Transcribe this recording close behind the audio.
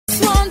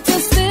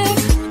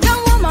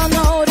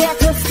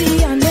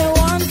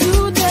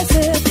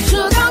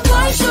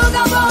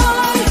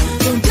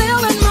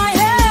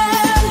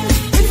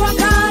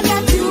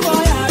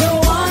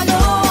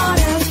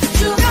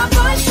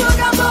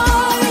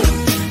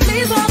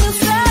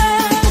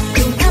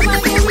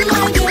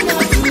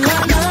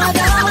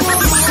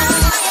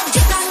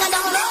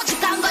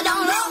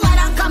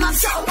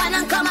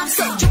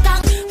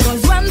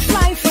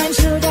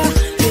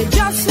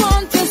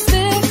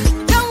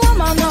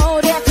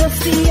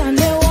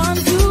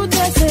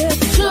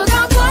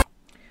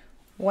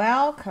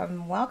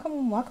welcome,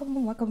 welcome,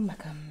 welcome, welcome,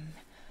 welcome.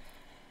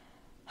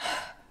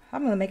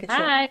 I'm gonna make it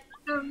short. Hi,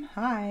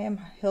 Hi, I'm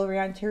Hillary,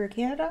 Ontario,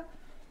 Canada.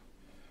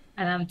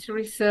 and I'm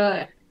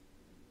Teresa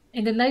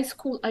in the nice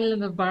cool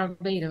island of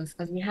Barbados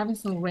because we're having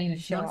some rain.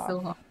 It's Show not off. so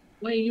hot.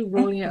 Why are you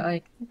rolling your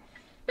eyes?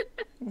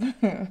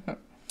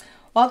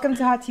 Welcome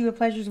to Hot Tea with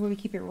Pleasures, where we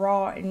keep it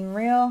raw and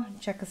real.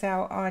 Check us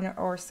out on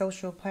our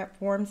social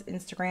platforms,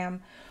 Instagram.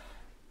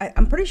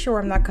 I'm pretty sure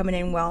I'm not coming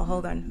in well.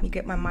 Hold on, let me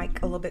get my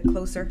mic a little bit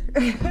closer.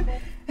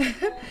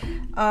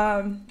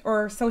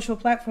 Or social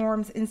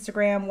platforms,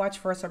 Instagram. Watch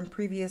for us on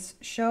previous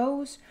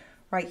shows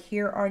right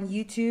here on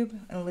YouTube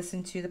and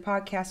listen to the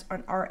podcast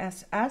on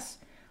RSS.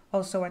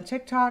 Also on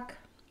TikTok.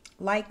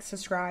 Like,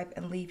 subscribe,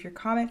 and leave your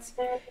comments.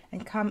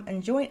 And come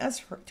and join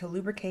us to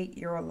lubricate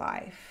your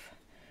life.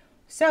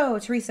 So,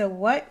 Teresa,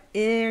 what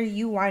are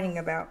you whining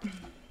about?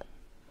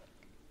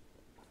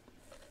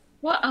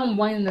 What I'm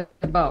whining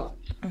about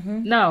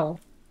Mm-hmm. now,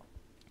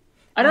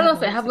 I I don't have know a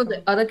if it ways to happens go.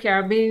 in other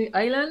Caribbean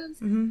islands,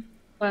 Mm-hmm.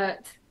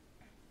 but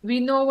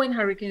we know when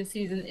hurricane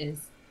season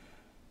is.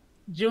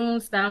 June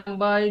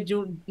standby,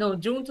 June no,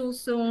 June too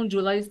soon,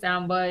 July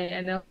standby,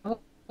 and the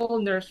whole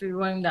nursery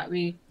rhyme that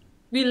we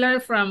learn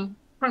from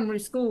primary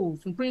school,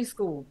 from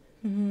preschool.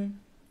 Mm-hmm.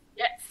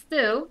 Yet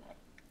still,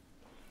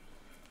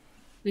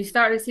 we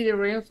start to see the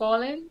rain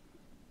falling.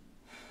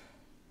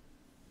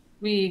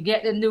 We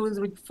get the news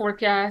with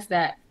forecast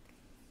that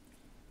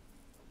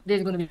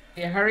there's going to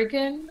be a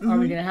hurricane, or we're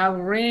Mm-hmm. going to have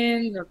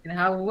rain, or we're going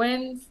to have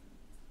winds.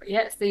 But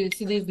yet, still, you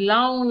see these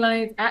long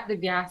lines at the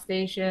gas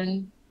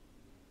station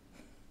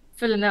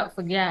filling up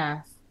for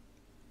gas.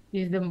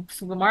 These the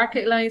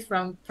supermarket lines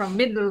from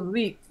middle of the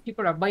week.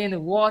 People are buying the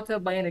water,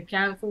 buying the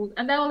canned food,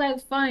 and that all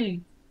that's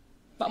fine.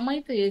 But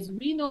my thing is,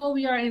 we know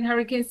we are in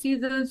hurricane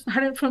season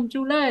starting from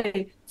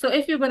July. So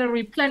if you're going to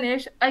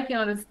replenish, I can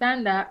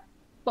understand that.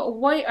 But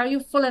why are you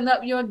filling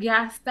up your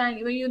gas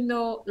tank when you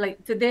know,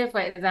 like today,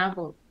 for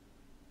example,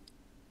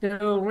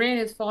 the rain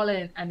is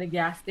falling and the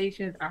gas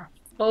stations are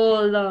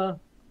full.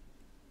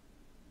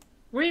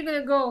 Where you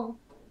gonna go?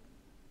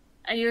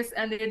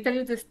 And they tell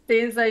you to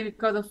stay inside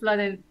because of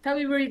flooding. Tell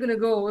me where you're gonna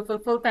go with a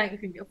full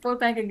tank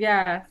of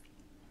gas.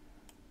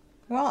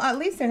 Well, at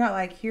least they're not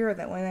like here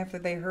that when after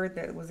they heard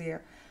that it was the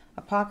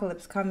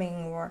apocalypse coming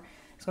or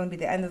it's going to be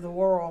the end of the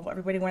world,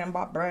 everybody went and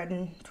bought bread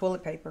and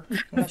toilet paper.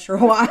 I'm not sure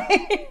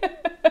why.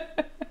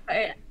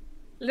 I,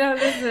 no,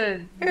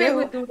 listen, they Yeah,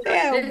 would do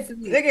that this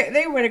week.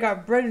 they would have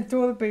got bread and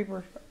toilet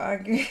paper.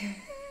 And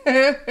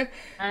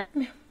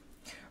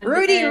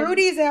then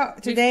Rudy's out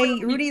before today.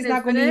 the Rudy's weekend is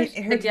not going to be finished,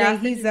 here the today. gas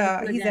station will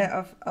be full He's again.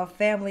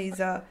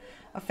 at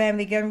a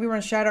family gathering. We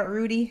want to shout out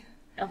Rudy.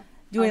 A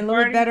Doing a little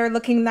bit party. better,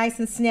 looking nice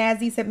and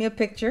snazzy. Sent me a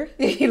picture.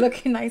 He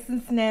looking nice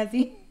and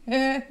snazzy.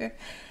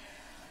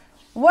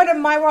 What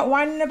am I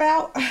whining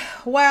about?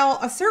 Well,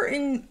 a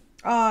certain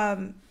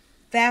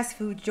fast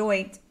food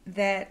joint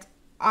that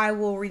I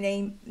will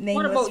rename What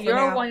nameless about for your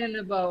now. whining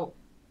about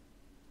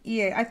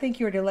Yeah, I think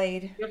you're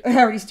delayed. your I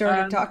already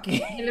started talking.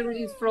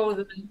 Hillary is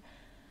frozen?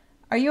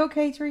 Are you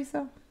okay,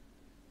 Teresa?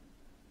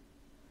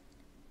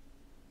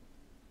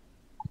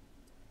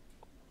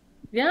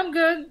 Yeah, I'm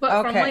good,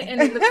 but from my Okay.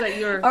 end, it looks like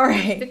you're All you're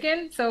right.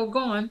 sticking. So go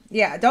on.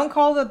 Yeah, don't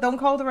call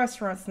the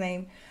restaurant's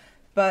name,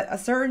 but a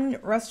certain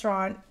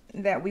restaurant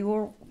that we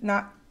will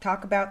not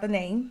talk about the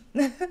name,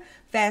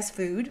 fast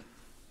food.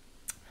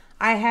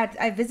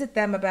 I visit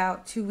them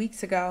about 2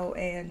 weeks ago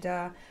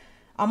and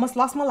almost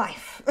lost my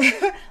life.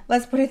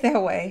 Let's put it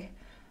that way.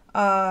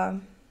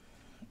 Um,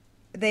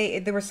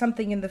 there was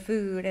something in the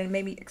food and it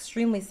made me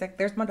extremely sick.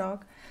 There's my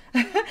dog.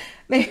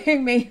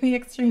 Made me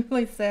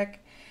extremely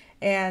sick,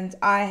 and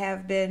I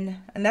have been,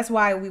 and that's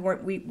why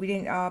we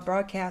didn't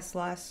broadcast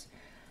last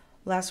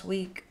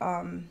week.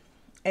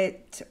 It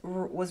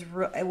was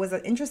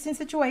an interesting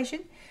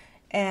situation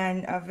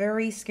and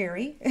very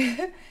scary.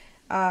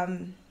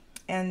 um,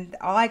 and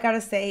all I gotta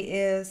say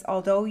is,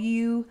 although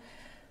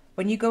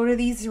when you go to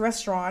these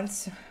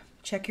restaurants,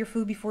 check your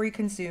food before you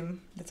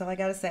consume. That's all I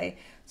gotta say.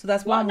 So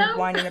that's what What I'm now?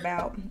 whining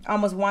about. I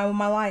almost whined with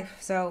my life.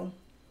 So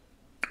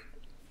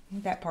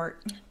that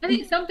part. I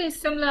think something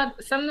similar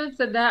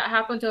to that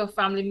happened to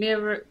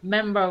a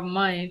member of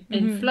mine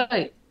in Mm-hmm.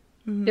 flight.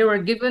 They Mm-hmm. were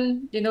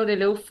given, the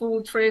little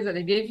food trays that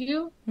they give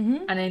you,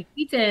 Mm-hmm. and then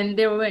eating,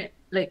 they went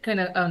like kind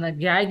of on a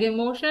gagging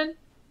motion.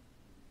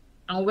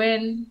 And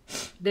when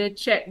they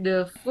checked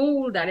the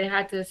food that they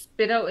had to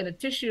spit out in a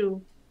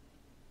tissue,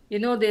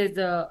 there's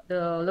the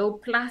little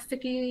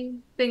plasticky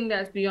thing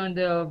that's beyond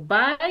the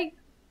bag,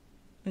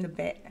 In the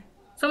bed.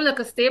 something like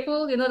a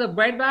staple, the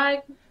bread bag.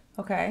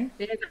 Okay.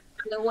 There's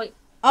a little white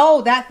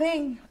Oh, that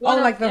thing. Oh, one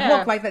of like the hook,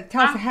 yeah, like that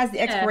tells it half has the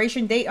yeah.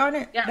 expiration date on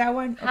it. Yeah, That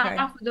one. Okay.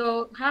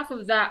 half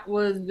of that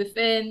was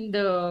within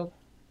the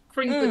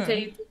cream Mm.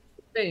 potato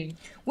thing.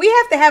 We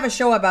have to have a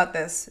show about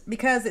this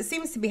because it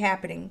seems to be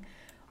happening.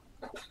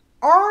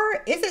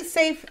 Or is it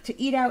safe to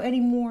eat out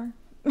anymore?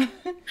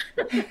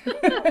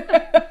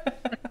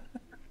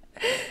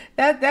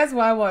 That's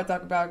what I want to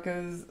talk about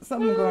because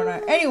something going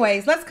on.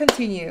 Anyways, let's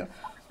continue.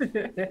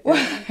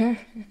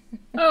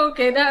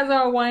 Okay, that's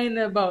our wine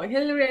about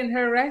Hillary and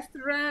her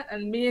restaurant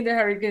and me in the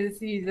hurricane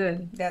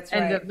season That's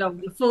and right.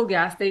 the full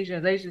gas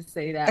stations. I should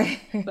say that.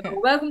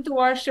 But welcome to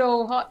our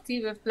show, Hot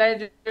Tea with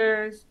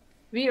Pleasures.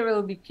 We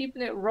will be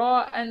keeping it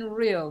raw and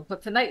real.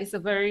 But tonight it's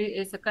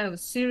a kind of a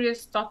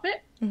serious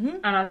topic. Hmm.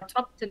 And our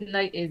topic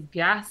tonight is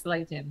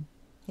gaslighting.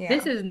 Yeah.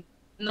 This is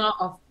not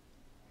a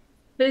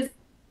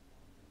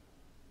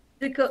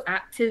physical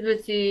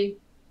activity,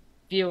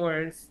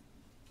 viewers,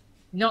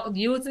 not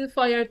using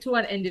fire to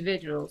an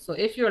individual. So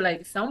if you're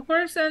like some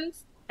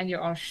persons and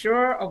you're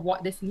unsure of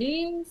what this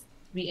means,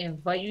 we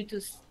invite you to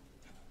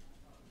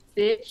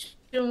stay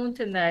tuned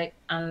tonight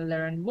and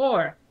learn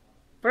more.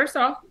 First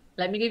off,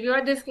 let me give you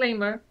a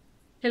disclaimer.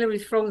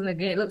 Hillary's frozen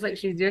again. It looks like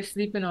she's just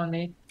sleeping on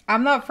me.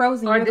 I'm not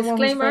frozen. Our You're the one who's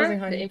disclaimer, frozen,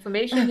 the honey.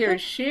 information here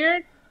is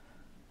shared.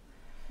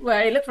 Well,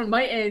 I look from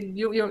my end,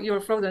 you're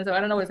frozen, so I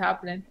don't know what's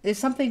happening. There's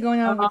something going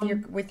on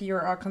with Um,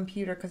 your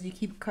computer because you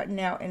keep cutting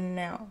out in and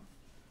out.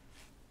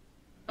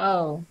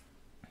 oh,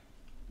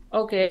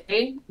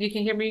 okay. You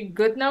can hear me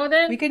good now We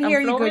then? can I'm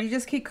hear you flowing? good. You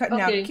just keep cutting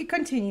out. Okay. Keep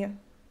continue.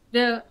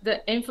 The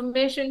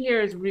information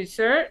here is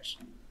research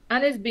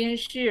and it's being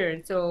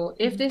shared. So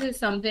if this is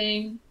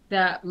something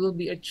that will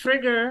be a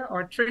trigger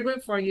or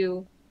triggering for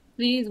you,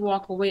 please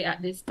walk away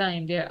at this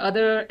time. There are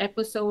other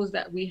episodes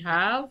that we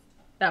have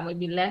that might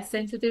be less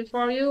sensitive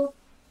for you.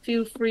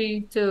 Feel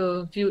free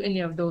to view any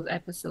of those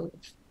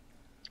episodes.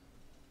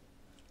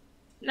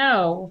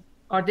 Now,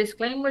 our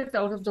disclaimer is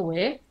out of the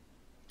way.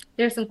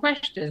 There's some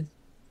questions.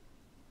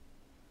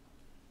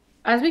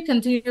 As we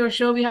continue our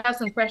show, we have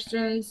some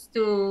questions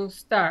to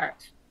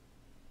start.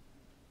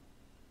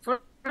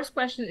 First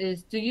question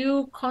is, do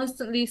you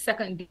constantly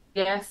second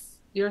guess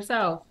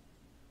yourself?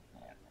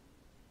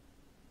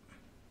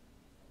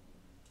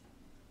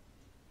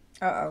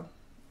 Uh oh.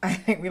 I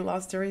think we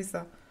lost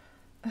Teresa.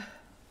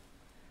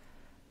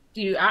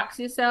 Do you ask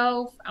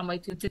yourself, am I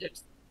too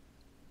serious?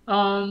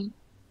 Um,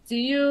 do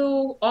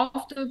you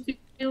often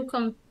feel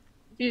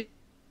confused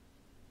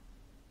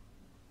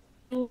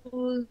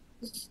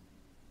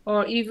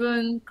or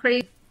even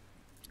crazy?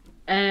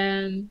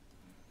 And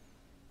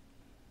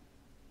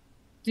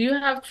do you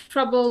have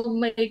trouble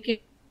making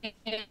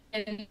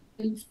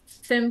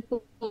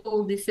simple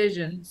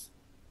decisions?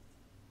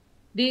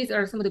 These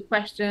are some of the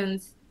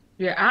questions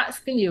we're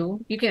asking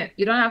you. You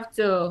don't have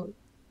to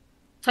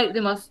type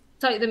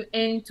them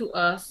into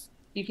us.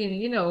 You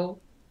can,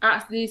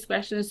 ask these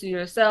questions to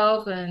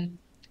yourself. And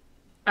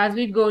as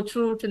we go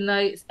through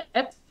tonight's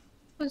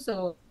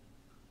episode,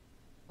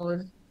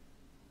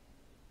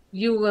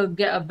 you will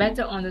get a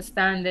better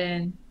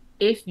understanding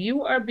if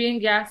you are being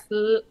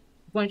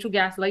going through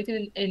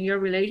gaslighting in your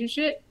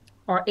relationship,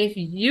 or if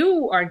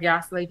you are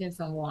gaslighting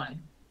someone.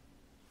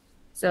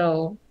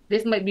 So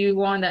this might be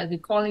one that will be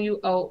calling you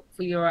out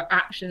for your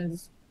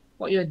actions,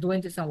 what you're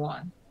doing to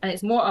someone. And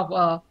it's more of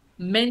a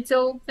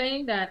mental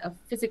thing than a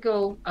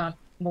physical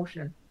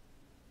motion.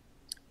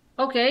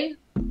 Okay,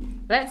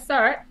 let's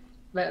start.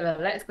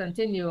 Let's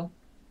continue.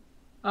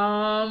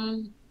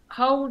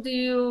 How do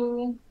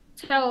you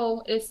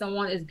tell if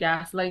someone is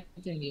gaslighting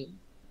you?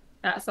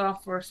 That's our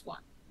first one.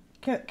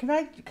 Can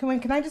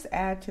I just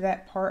add to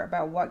that part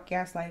about what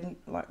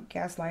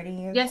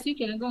gaslighting is? Yes, you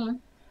can go on.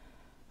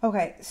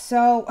 Okay,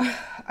 so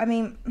I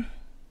mean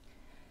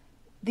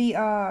the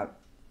uh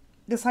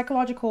the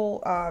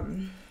psychological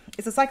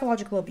it's a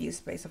psychological abuse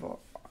basically,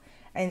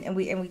 and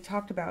we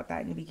talked about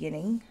that in the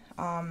beginning.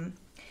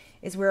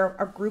 Is where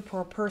a group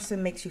or a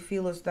person makes you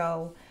feel as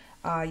though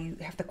you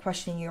have to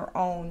question your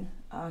own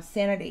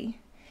sanity.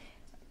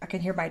 I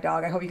can hear my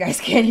dog. I hope you guys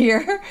can't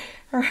hear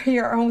or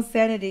your own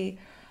sanity,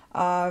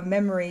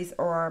 memories,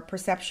 or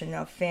perception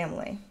of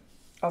family,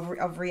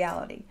 of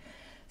reality.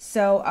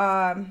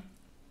 So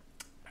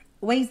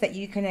ways that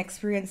you can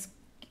experience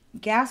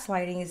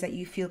gaslighting is that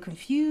you feel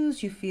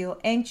confused, you feel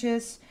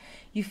anxious,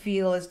 you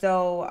feel as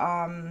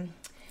though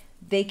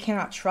they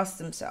cannot trust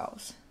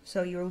themselves.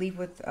 So you're left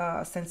with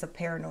a sense of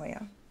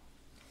paranoia.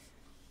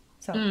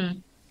 So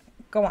Mm.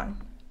 go on.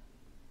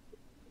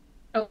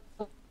 Oh,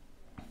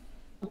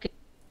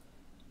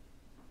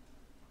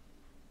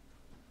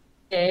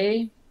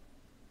 okay.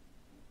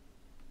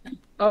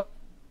 Uh,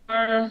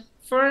 Our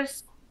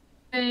first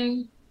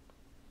thing,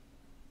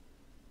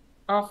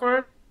 our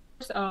first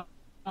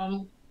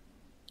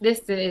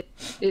listed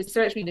is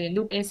search with the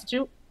New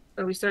Institute,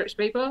 a research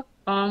paper.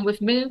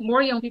 With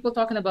more young people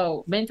talking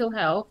about mental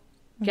health,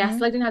 Mm-hmm.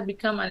 gaslighting has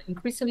become an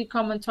increasingly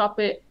common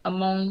topic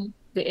among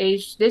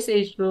this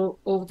age group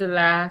over the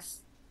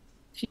last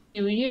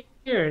few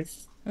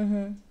years.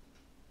 Mm-hmm.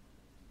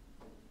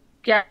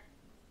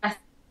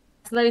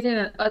 Gaslighting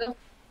and other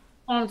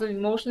forms of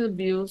emotional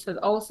abuse has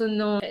also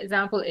known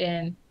example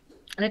and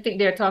I think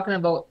they're talking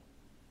about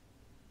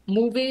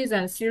movies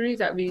and series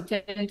that we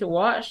tend to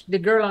watch. The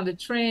Girl on the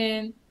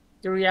Train,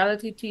 the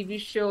reality TV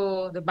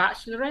show, The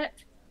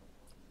Bachelorette.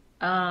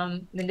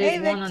 Then there's Hey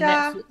one on Victor,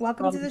 Netflix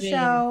welcome to called the Jane.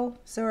 show.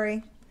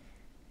 Sorry.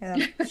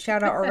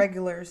 Shout out our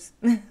regulars.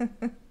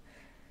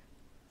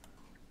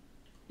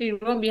 He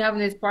won't be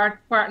having his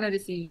partner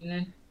this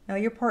evening. Now,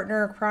 your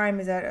partner in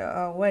crime is at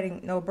a wedding,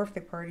 no, a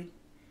birthday party.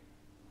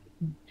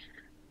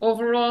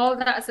 Overall,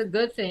 that's a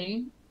good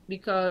thing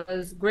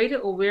because greater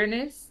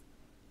awareness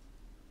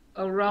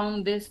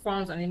around these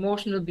forms of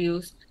emotional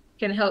abuse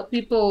can help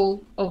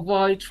people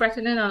avoid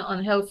threatening and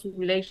unhealthy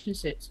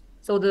relationships.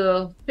 So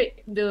the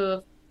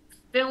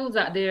films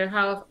that they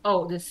have,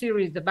 oh, the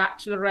series, The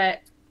Bachelorette,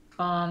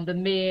 The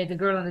Maid, The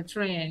Girl on the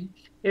Train,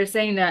 they're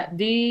saying that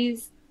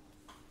these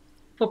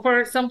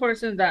for some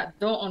persons that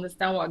don't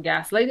understand what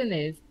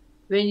gaslighting is,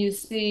 when you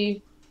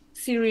see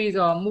series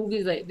or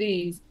movies like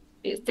these,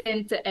 it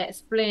tends to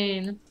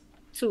explain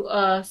to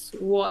us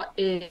what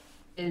is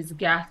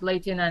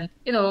gaslighting and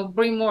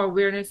bring more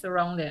awareness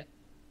around it.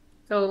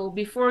 So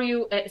before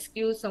you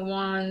excuse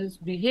someone's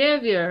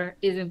behavior,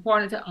 it's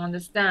important to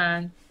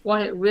understand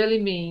what it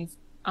really means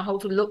and how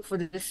to look for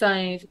the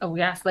signs of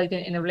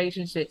gaslighting in a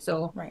relationship.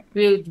 So Right.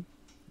 we'll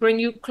bring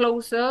you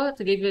closer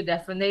to give you a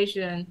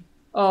definition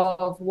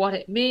of what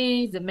it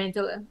means, the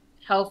mental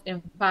health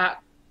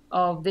impact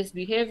of this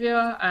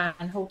behavior,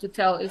 and how to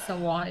tell if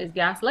someone is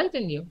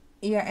gaslighting you.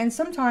 Yeah, and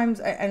sometimes,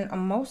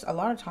 a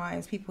lot of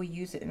times, people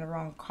use it in the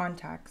wrong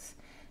context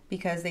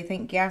because they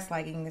think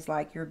gaslighting is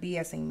like you're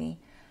BSing me.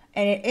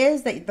 And it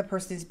is that the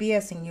person is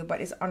BSing you,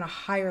 but it's on a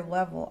higher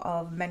level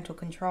of mental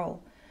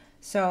control.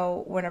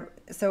 So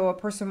a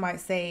person might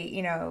say,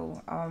 in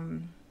a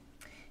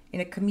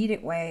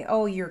comedic way,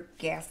 "Oh, you're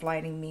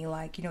gaslighting me,"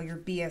 like you're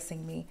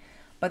BSing me,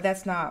 but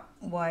that's not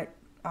what.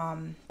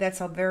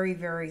 That's a very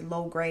very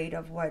low grade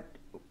of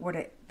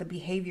the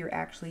behavior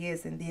actually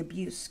is, and the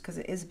abuse, because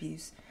it is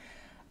abuse,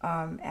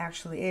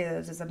 actually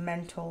is a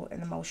mental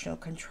and emotional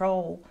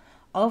control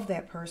of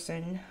that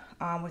person,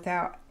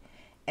 without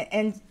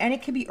and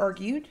it can be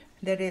argued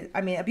that it.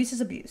 I mean, abuse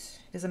is abuse.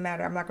 It doesn't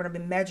matter. I'm not going to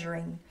be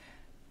measuring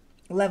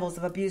levels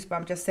of abuse, but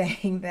I'm just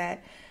saying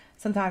that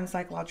sometimes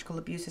psychological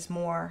abuse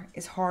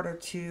is harder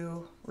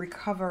to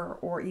recover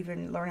or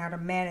even learn how to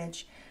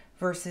manage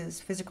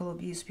versus physical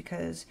abuse,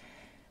 because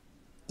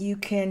you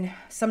can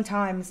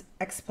sometimes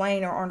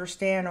explain or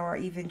understand or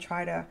even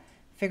try to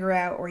figure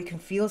out, or you can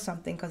feel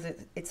something because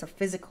it's a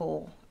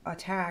physical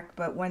attack.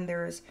 But when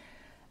there's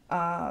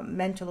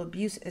mental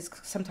abuse, it's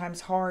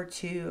sometimes hard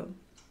to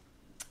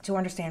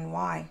understand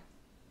why,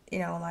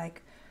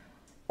 like,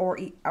 or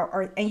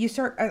and you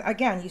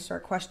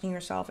start questioning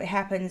yourself. It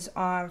happens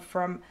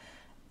from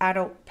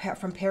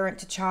parent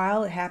to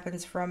child. It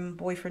happens from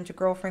boyfriend to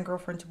girlfriend,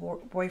 girlfriend to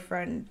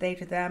boyfriend, they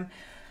to them,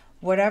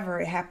 whatever.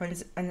 It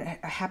happens, and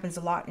it happens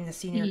a lot in the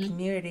senior Mhm.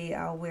 community,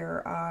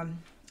 where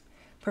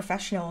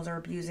professionals are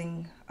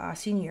abusing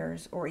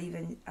seniors, or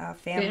even It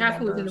family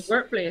happens in the members.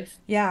 workplace.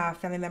 Yeah,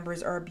 family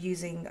members are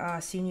abusing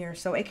seniors.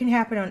 So it can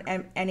happen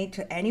on any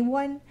to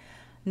anyone.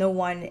 No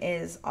one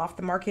is off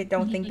the market.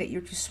 Don't think Mhm. that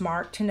you're too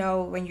smart to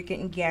know when you're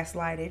getting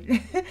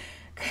gaslighted.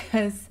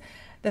 Because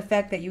the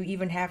fact that you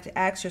even have to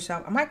ask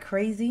yourself, am I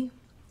crazy?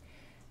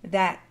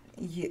 That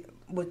you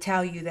would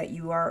tell you that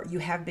you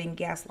have been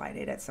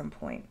gaslighted at some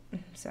point.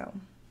 So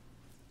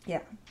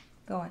yeah,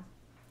 go on.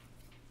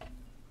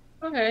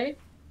 Okay.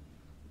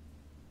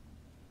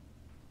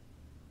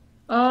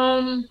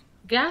 Um,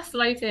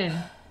 Gaslighting.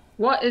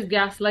 What is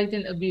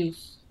gaslighting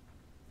abuse?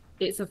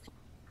 It's a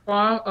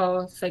form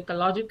of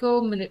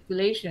psychological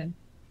manipulation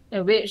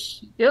in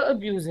which the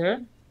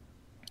abuser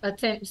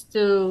attempts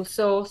to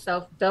sow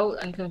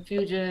self-doubt and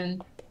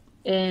confusion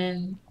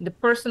in the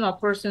person or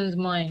person's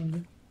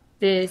mind.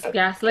 These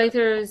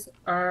gaslighters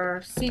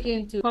are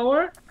seeking to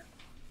power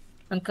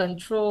and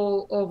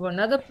control over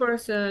another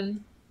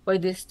person by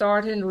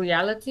distorting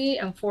reality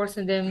and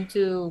forcing them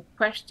to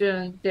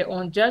question their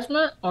own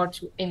judgment or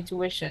to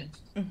intuition.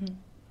 Hmm.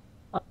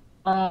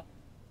 Um,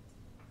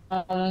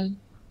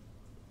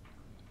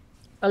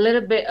 a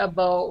little bit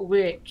about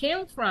where it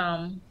came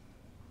from.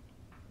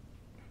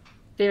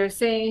 They're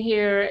saying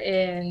here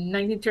in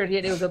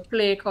 1938 there was a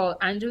play called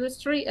Angela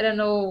Street. I don't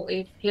know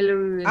if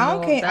Hillary would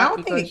know of I that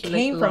don't think because it she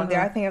likes came a from lot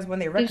there. I of think that's when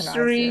they recognized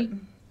it. history.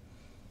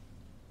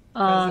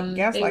 Because It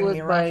gaslighting was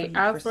been around for by for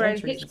Alfred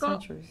centuries and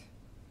Hitchcock. centuries.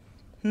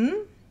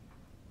 Hmm.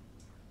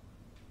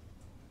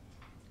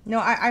 No,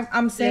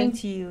 I'm Yeah. saying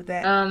to you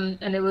that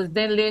And it was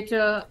then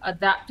later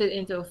adapted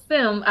into a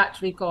film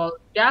actually called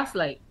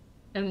Gaslight.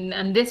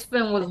 And this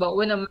film was about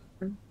when a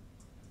man,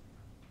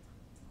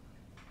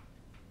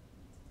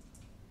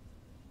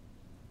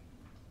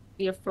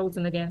 you're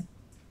frozen again.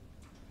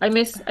 I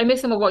missed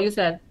some of what you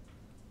said.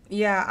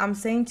 yeah, I'm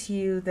saying to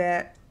you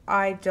that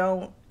I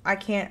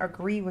can't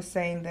agree with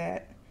saying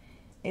that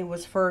it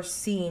was first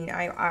seen.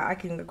 I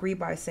can agree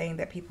by saying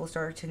that people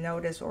started to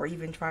notice or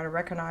even try to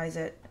recognize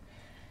it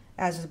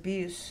as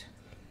abuse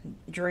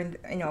during,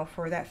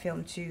 for that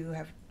film to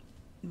have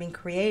been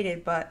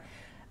created. But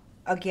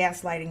a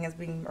gaslighting has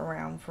been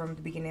around from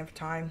the beginning of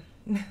time.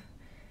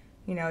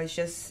 It's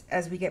just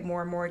as we get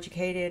more and more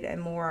educated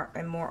and more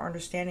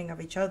understanding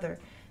of each other,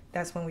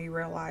 that's when we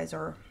realize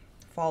our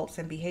faults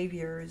and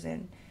behaviors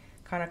and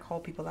kind of call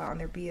people out on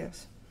their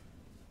BS.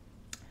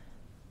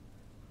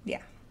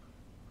 Yeah,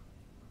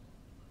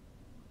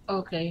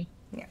 Okay.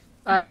 yeah.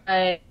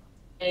 I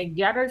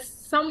gathered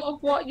some of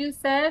what you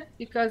said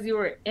because you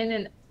were in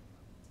and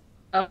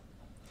out.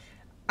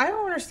 I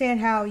don't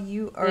understand how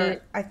you are.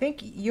 The I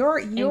think your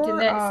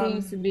internet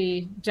seems to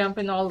be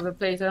jumping all over the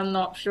place. I'm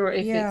not sure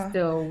if it's yeah.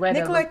 the weather.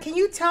 Nicola, can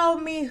you tell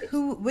me It's,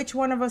 which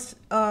one of us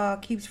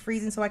keeps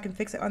freezing so I can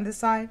fix it on this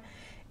side?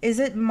 Is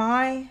it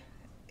my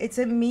Is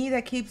it me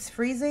that keeps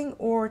freezing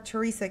or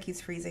Teresa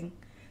keeps freezing?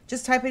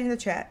 Just type it in the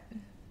chat.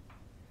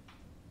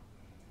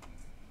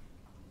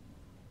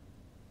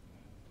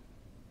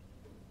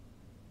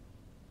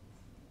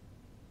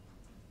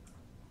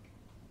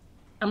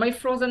 am I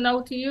frozen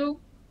now to you?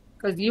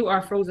 Because you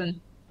are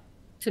frozen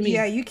to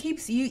Yeah, me.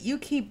 you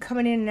keep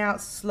coming in and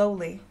out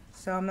slowly,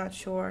 so I'm not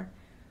sure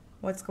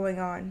what's going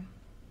on.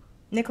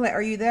 Nicolette,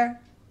 are you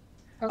there?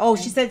 Oh,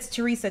 she Okay. said it's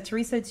Teresa.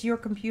 Teresa, it's your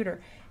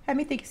computer. Had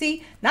me think.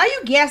 See, now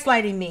you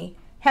gaslighting me.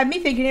 Had me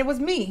thinking it was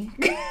me.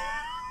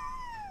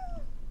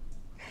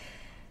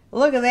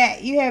 Look at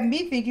that. You had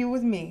me thinking it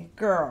was me,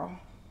 girl.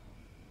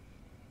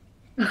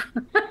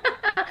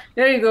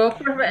 There you go.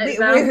 Perfect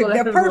example,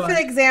 The perfect everyone.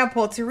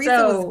 example.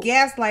 Teresa was So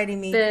gaslighting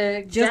me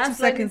the just two gaslighting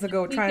seconds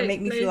ago, typically trying to make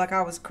takes me feel place. like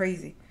I was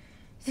crazy.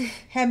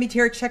 Had me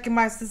here checking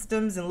my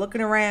systems and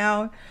looking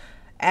around,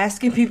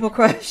 asking people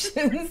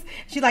questions.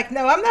 She's like,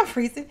 "No, I'm not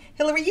freezing.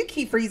 Hillary, you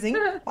keep freezing.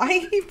 Why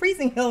you keep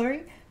freezing,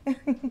 Hillary?"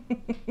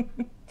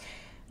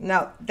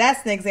 Now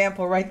that's an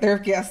example right there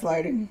of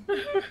gaslighting.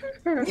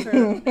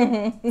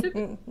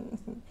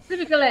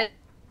 Typical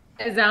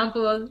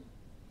example.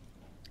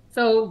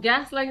 So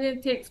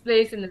gaslighting takes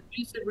place in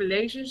abusive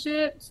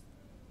relationships,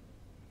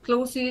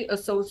 closely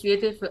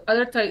associated with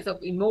other types of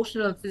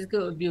emotional and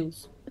physical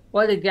abuse.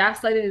 While the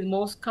gaslighting is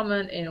most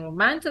common in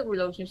romantic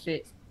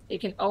relationships, it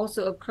can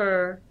also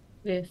occur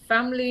with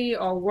family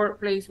or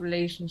workplace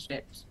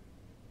relationships.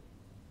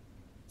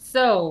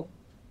 So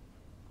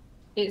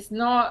it's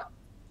not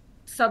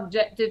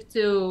subjective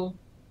to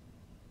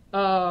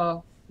a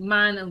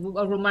man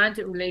a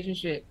romantic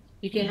relationship.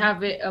 You can Mhm.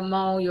 have it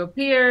among your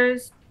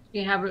peers,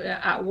 you can have it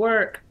at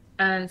work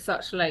and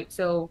such like.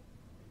 So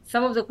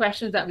some of the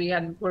questions that we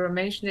had were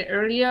mentioned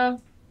earlier,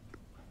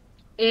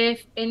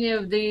 if any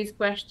of these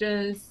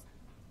questions,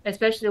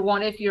 especially the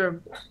one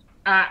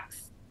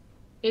asked,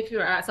 if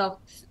you're asked,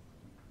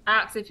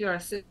 asked if you are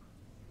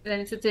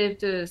sensitive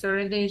to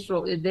certain things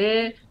throughout the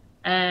day,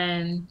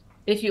 and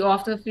if you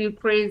often feel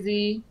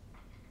crazy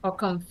or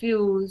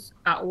confused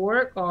at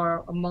work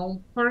or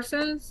among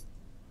persons,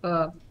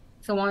 uh,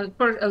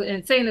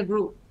 and say in a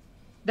group,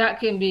 that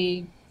can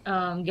be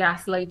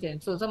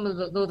gaslighting. So some of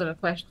those are the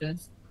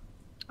questions.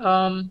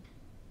 Um,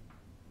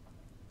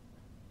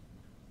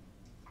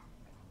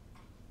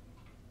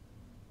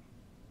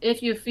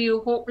 if you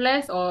feel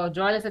hopeless or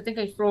joyless, I think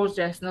I froze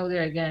just now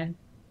there again.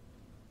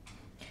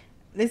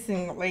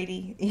 Listen,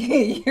 lady,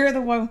 you're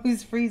the one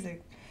who's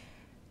freezing.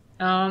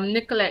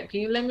 Nicolette,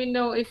 can you let me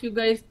know if you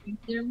guys can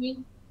hear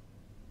me?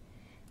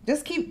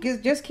 Just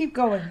keep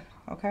going,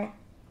 okay?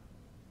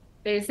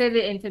 They say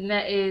the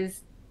internet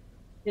is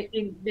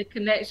the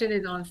connection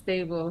is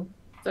unstable.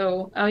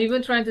 So I'm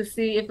even trying to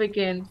see if I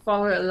can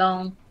follow it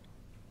along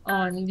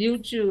on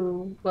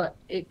YouTube, but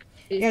it's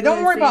Yeah, doing don't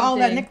the worry about same all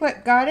that. thing.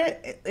 Nicolette got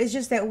it. It's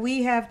just that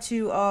we have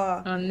to.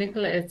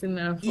 Nicolette is in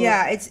there for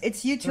Yeah,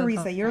 it's you, a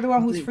Teresa. You're the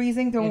one who's complete,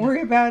 freezing. Don't you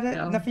worry about it.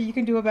 know. Nothing you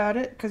can do about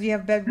it because you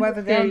have bad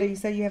weather down there. Okay. You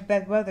said you have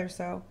bad weather,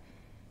 so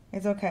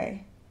it's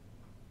okay.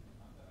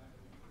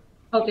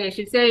 Okay,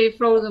 she said you're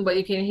frozen, but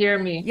you can hear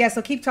me. Yeah,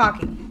 so keep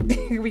talking.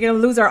 We're gonna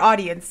lose our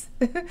audience.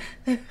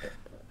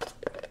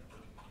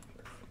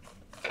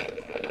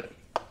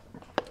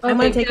 I'm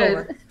gonna Okay, take good.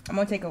 over. I'm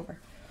gonna take over.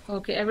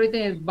 Okay,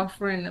 everything is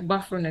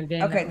buffering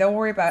again Okay, now. don't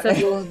worry about it.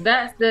 So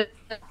that's the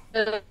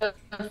Okay,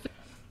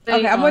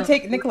 thing I'm gonna on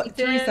take Nicola,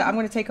 Teresa. I'm rating.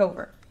 gonna take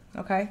over.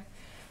 Okay,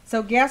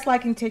 so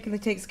gaslighting typically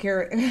takes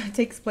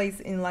place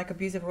in like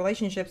abusive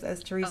relationships,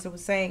 as Teresa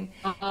was saying,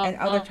 and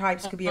other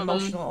types could be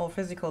emotional or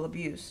physical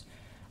abuse.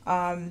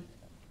 Um,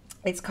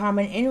 it's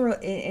common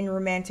in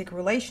romantic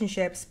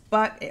relationships,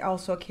 but it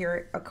also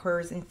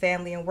occurs in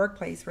family and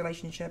workplace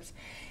relationships.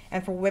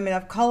 And for women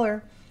of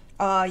color,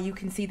 you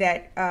can see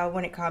that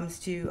when it comes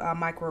to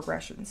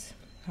microaggressions.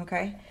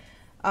 Okay,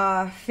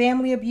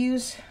 family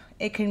abuse,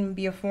 it can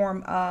be a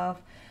form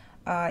of,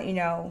 you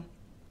know,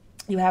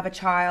 you have a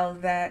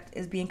child that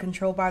is being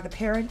controlled by the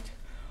parent,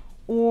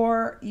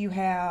 or you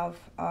have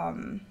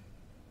a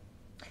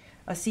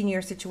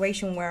senior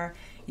situation where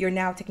you're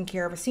now taking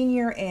care of a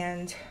senior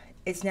and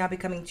it's now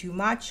becoming too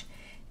much.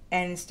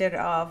 And instead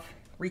of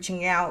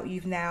reaching out,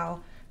 you've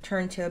now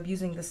turned to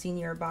abusing the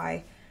senior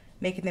by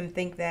making them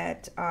think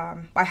that,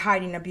 by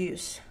hiding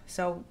abuse.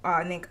 So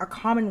I think a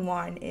common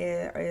one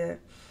is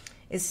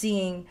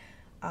seeing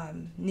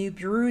new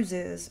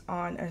bruises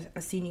on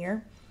a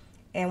senior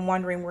and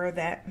wondering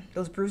where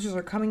those bruises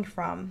are coming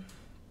from,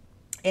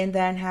 and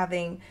then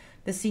having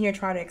the senior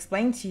try to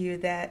explain to you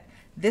that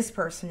this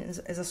person is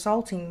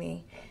assaulting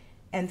me,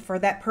 and for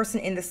that person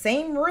in the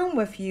same room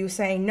with you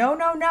saying no,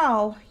 no,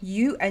 no,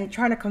 you, and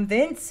trying to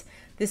convince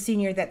the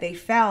senior that they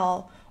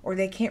fell or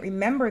they can't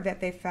remember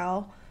that they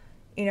fell,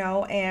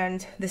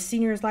 and the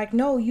senior is like,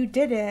 no, you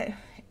did it.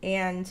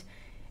 And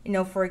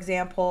For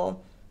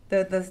example,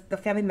 the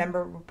family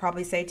member will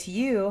probably say to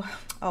you,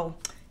 "Oh,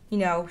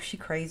 she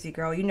crazy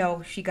girl.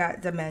 She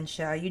got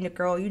dementia.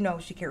 Girl,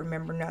 she can't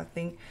remember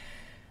nothing.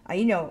 Uh,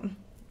 you know,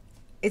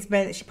 it's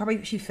been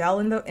she fell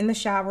in the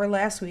shower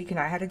last week, and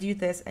I had to do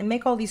this," and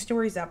make all these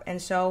stories up.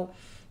 And so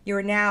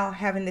you're now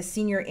having the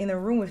senior in the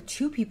room with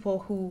two people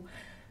who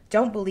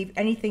don't believe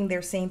anything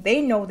they're saying.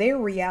 They know their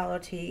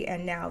reality,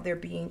 and now they're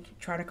being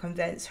trying to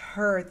convince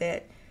her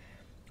that,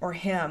 or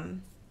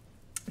him,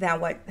 that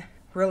what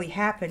really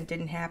happened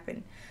didn't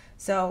happen.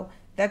 So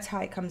that's how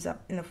it comes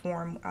up in the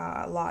form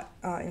a lot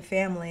in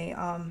family.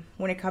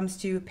 When it comes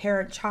to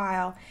parent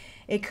child,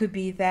 it could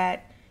be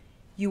that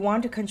you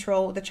want to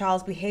control the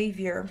child's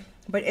behavior,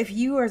 but if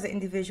you as an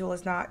individual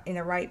is not in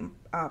the right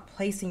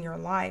place in your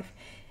life,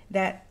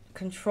 that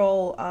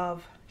control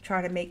of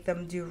trying to make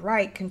them do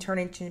right can turn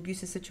into an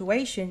abusive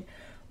situation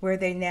where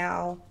they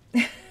now,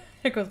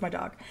 there goes my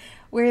dog,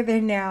 where they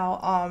now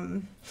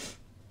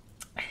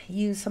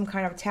use some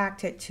kind of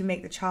tactic to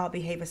make the child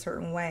behave a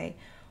certain way,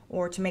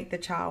 or to make the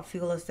child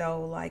feel as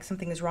though like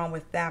something is wrong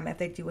with them if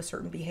they do a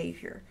certain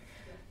behavior.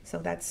 So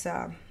that's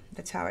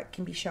how it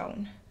can be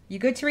shown. You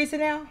good, Teresa,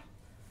 now?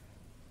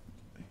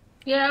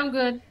 Yeah, I'm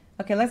good.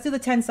 Okay, let's do the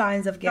 10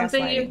 signs of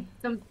Something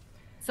gaslighting.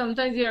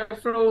 sometimes you're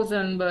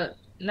frozen, but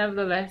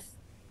nevertheless.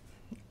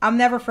 I'm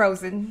never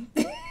frozen.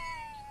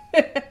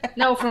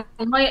 No, from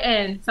my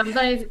end,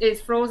 sometimes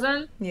it's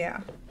frozen.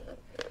 Yeah.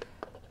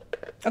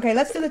 Okay,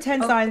 let's do the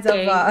 10 signs of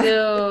Okay,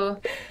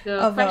 the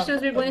of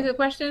questions, we're going to the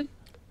question.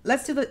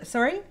 let's do the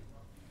sorry?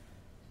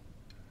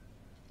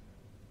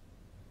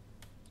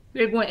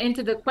 We're going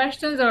into the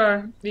questions,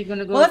 or we're going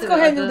to Well, go let's to go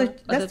the ahead and do the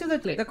let's other do the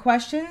clip.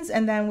 questions,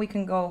 and then we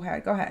can go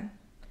ahead. Go ahead.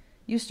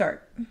 You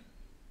start.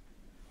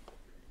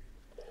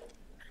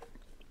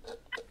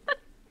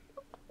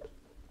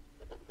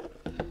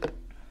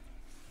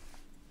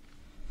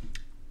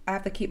 I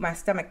have to keep my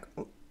stomach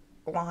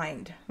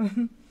lined.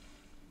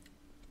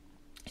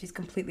 She's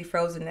completely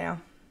frozen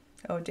now.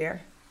 Oh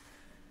dear.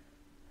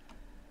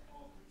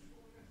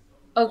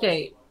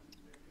 Okay.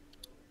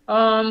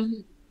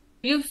 Um,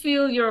 you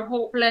feel you're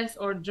hopeless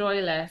or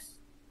joyless?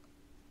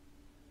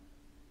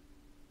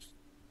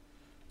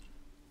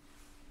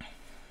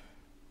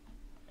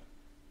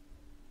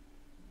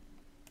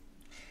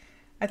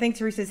 I think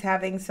Teresa's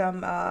having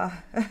some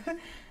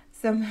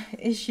some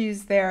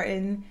issues there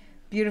in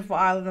beautiful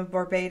island of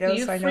Do Barbados.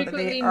 you So I know that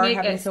they frequently are make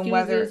having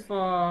excuses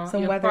for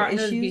some your weather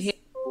partner's behavior? issues.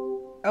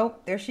 Oh,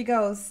 there she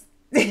goes.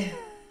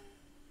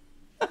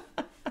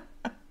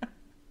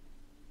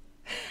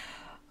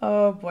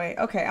 Oh boy.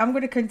 Okay, I'm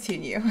going to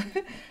continue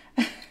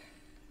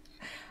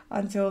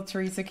until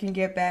Teresa can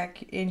get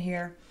back in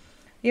here.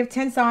 You have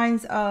 10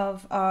 signs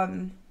of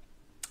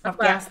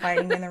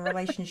gaslighting in a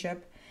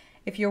relationship.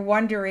 If you're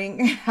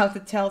wondering how to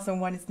tell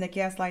someone is in a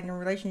gaslighting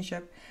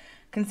relationship,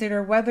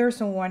 consider whether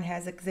someone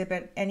has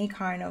exhibited any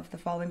kind of the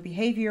following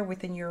behavior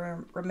within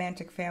your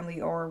romantic,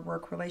 family, or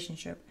work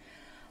relationship: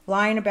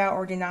 lying about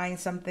or denying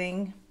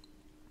something,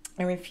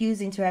 and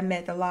refusing to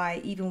admit the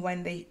lie even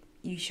when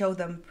you show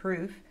them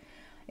proof,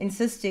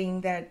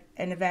 insisting that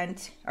an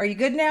event. Are you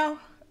good now?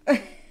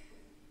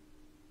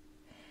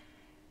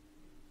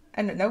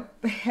 And nope,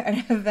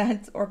 an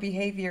event or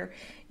behavior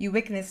you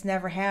witnessed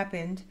never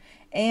happened,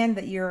 and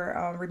that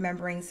you're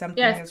remembering something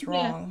Yes, that's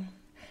yeah. wrong.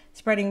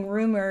 Spreading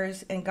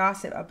rumors and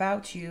gossip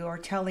about you, or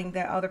telling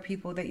the other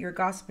people that you're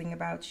gossiping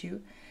about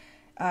you.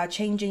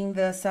 Changing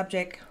the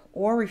subject,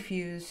 or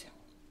refuse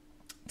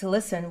to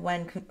listen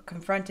when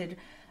confronted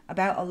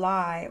about a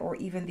lie or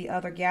even the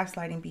other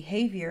gaslighting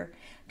behavior.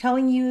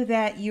 Telling you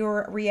that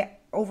you're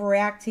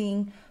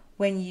overreacting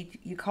when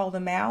you call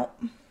them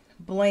out.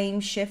 Blame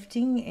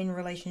shifting in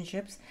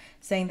relationships,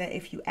 saying that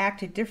if you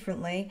acted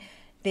differently,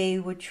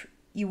 you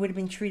would have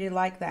been treated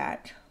like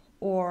that,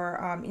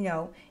 or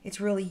it's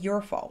really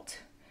your fault.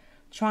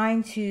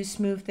 Trying to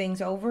smooth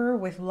things over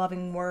with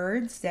loving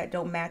words that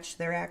don't match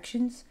their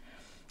actions,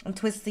 and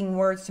twisting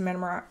words to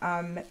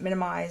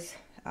minimize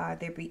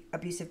their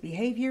abusive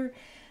behavior.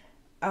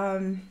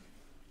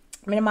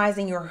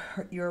 Minimizing your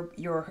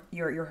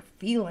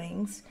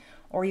feelings,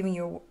 or even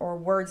your or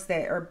words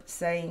that are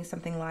saying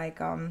something like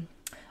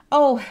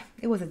oh,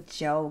 it was a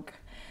joke.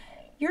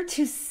 You're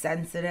too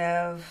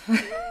sensitive.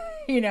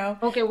 you know,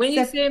 Okay, when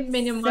you step, say step,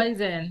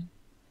 minimizing,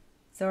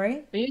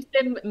 sorry, when you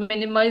say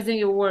minimizing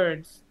your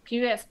words, can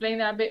you explain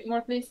that a bit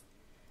more, please?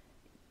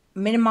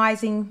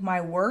 minimizing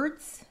my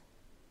words.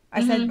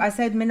 Mm-hmm. I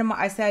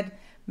said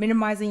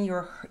minimizing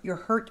your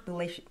hurt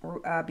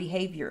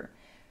behavior.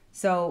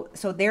 So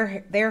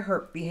their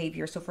hurt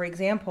behavior. So for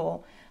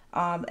example,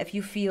 if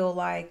you feel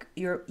like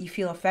you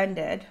feel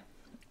offended,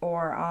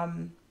 or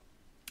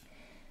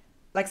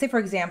like say for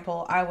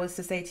example, I was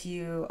to say to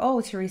you,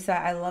 "Oh, Teresa,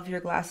 I love your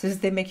glasses.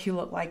 They make you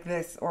look like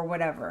this," or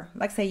whatever.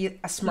 Like say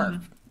a Smurf,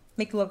 Mm-hmm.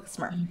 make you look like a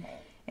Smurf,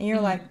 and you're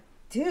like, Mm-hmm.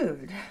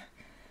 "Dude,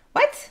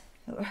 what?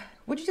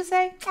 What'd you just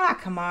say? Ah,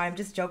 come on, I'm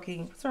just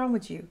joking. What's wrong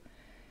with you?"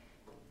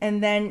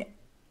 And then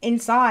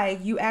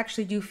inside, you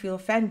actually do feel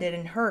offended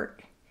and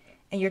hurt,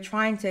 and you're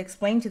trying to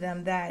explain to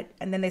them that,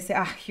 and then they say,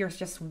 ah, you're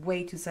just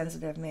way too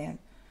sensitive, man.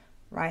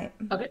 Right?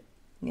 Okay.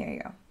 There you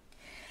go.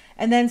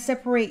 And then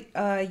separate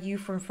you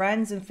from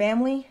friends and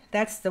family.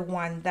 That's the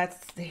one.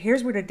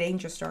 Here's where the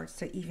danger starts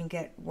to even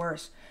get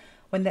worse.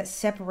 When that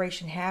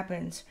separation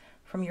happens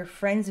from your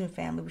friends and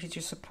family, which is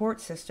your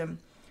support system,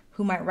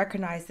 who might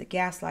recognize the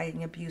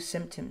gaslighting abuse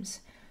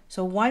symptoms.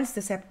 So once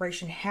the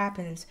separation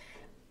happens,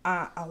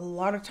 a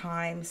lot of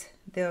times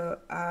the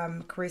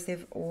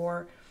coercive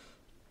or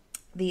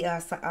the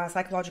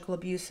psychological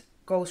abuse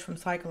goes from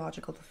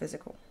psychological to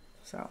physical.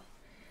 So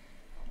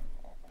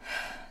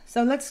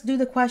let's do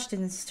the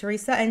questions,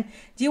 Teresa. And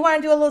do you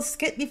want to do a little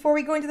skit before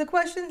we go into the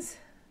questions?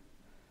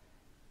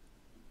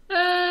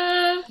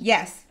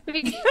 Yes.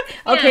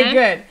 Okay,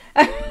 good.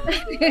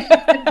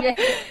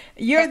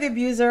 You're the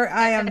abuser.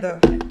 I am the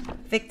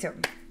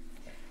victim.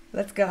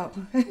 Let's go.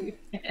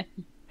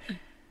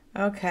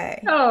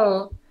 Okay.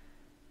 Oh.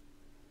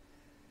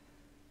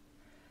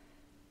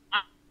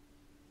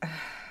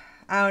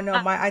 I don't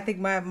know. I think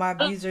my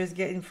abuser is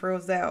getting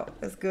froze out.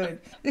 That's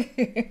good.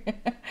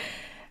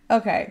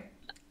 Okay.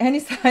 Any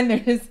sign of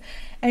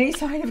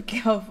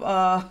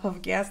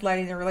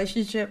gaslighting in a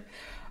relationship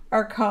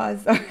or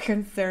cause or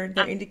concern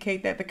that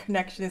indicate that the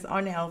connection is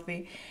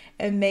unhealthy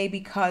and may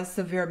cause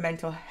severe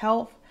mental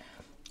health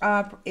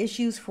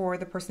issues for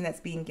the person that's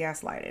being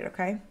gaslighted.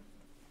 Okay.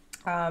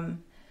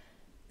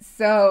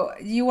 So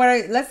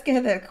let's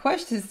get the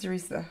questions,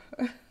 Teresa.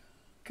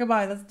 Come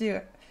on, let's do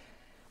it.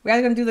 We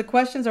either gonna do the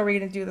questions or we're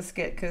gonna do the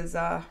skit because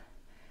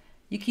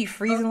you keep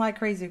freezing like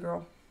crazy,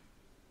 girl.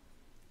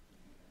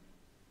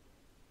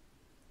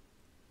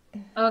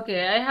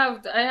 Okay, I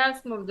have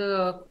some of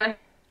the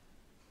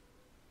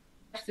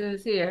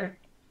questions here.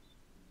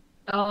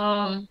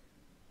 10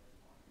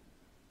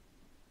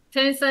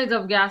 signs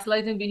of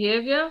gaslighting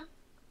behavior.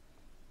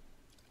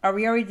 Oh,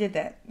 we already did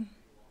that.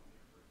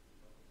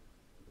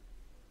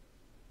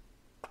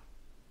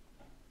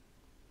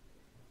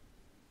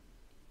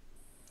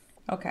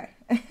 Okay.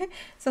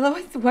 So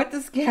what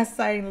does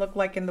gaslighting look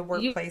like in the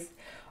workplace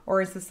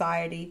or in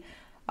society?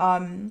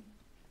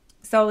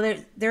 So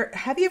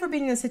have you ever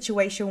been in a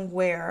situation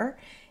where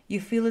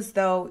you feel as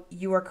though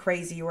you are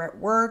crazy? You're at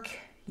work,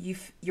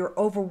 you're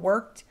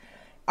overworked,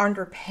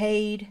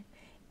 underpaid,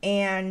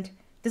 and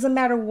doesn't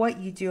matter what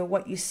you do or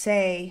what you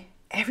say,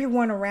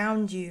 everyone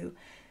around you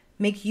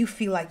make you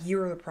feel like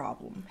you're the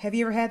problem. Have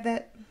you ever had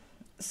that?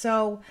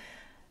 So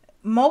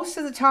most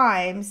of the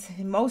times,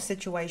 in most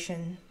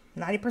situations,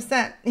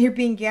 90%, you're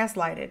being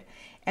gaslighted.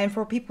 And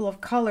for people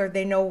of color,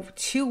 they know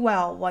too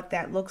well what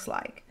that looks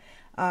like.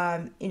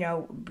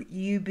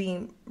 You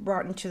being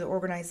brought into the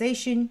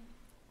organization,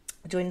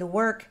 doing the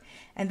work,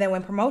 and then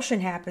when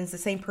promotion happens, the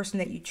same person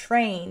that you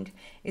trained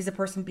is the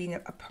person being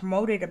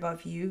promoted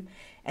above you,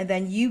 and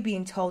then you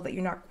being told that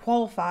you're not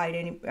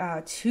qualified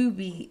to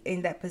be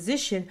in that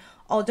position,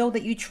 although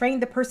that you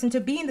trained the person to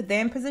be in the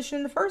damn position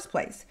in the first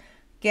place.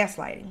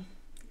 Gaslighting,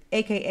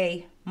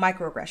 aka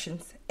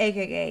microaggressions,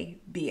 aka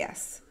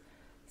BS.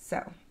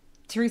 So,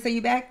 Teresa,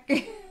 you back?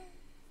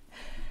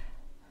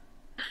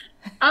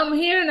 I'm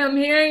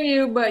hearing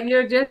you, but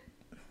you're just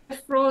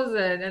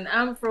frozen, and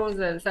I'm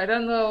frozen, so I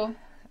don't know.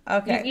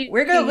 Okay,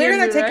 we're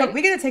gonna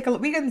take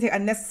a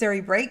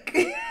necessary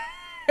break,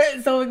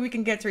 so we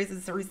can get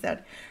Teresa to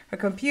reset her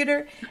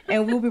computer,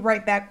 and we'll be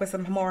right back with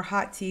some more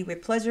hot tea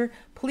with pleasure.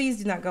 Please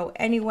do not go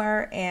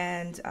anywhere,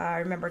 and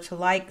remember to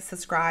like,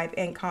 subscribe,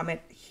 and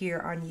comment here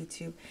on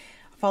YouTube.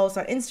 Follow us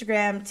on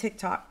Instagram,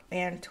 TikTok,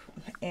 and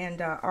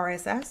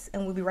RSS,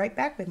 and we'll be right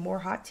back with more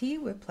hot tea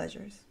with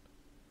pleasures.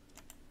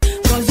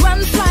 'Cause when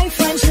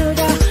life and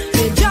sugar,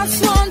 they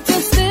just want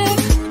to stick.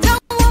 No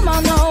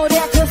woman know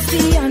they're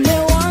thirsty and they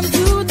want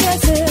to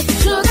taste it.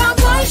 Sugar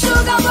boy,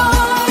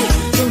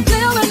 don't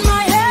deal in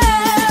my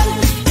head.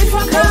 If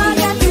I can't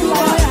get you, boy,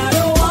 I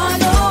don't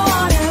want no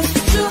one else.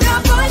 Sugar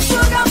boy,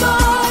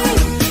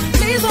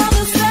 please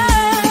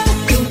understand.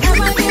 Don't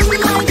ever give me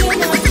my dinner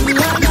to another woman.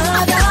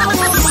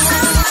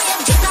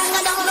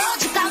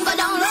 You can go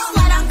down low,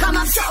 when I come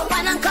up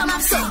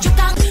so. You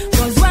can,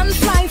 'cause when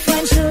life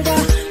and sugar,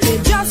 they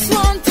just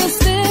want to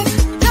stick.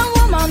 No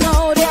woman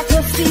know they're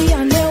thirsty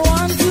and they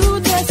want to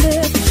taste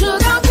it.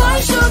 Sugar boy,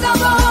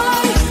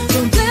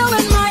 don't deal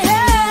in my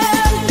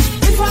head.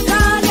 If I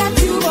can't get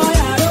you, boy, I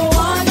don't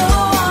want no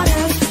one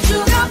else.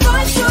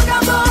 Sugar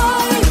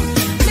boy,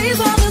 please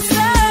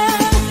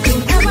understand.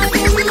 Don't ever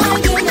give me my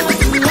dinner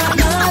to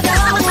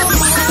another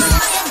woman.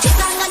 You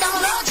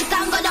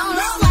can go down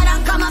low, when I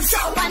come up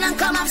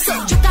so.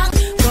 You can,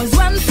 'cause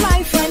when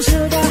life and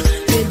sugar,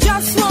 they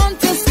just want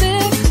to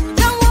stick.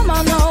 No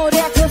woman know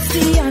they're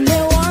thirsty and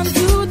they want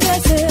to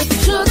taste it.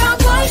 Sugar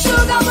boy,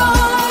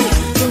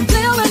 don't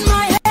deal in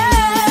my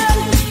head.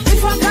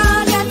 If I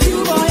can't get you,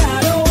 boy, I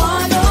don't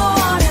want no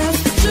one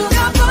else.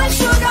 Sugar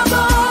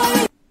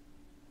boy.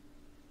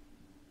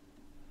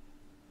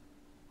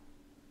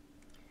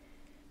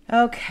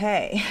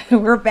 Okay,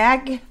 we're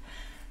back,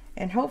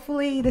 and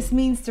hopefully this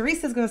means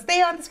Teresa's gonna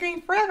stay on the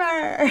screen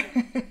forever.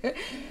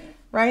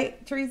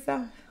 Right,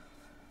 Teresa?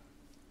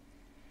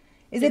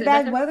 Is Is it it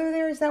bad better? weather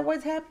there? Is that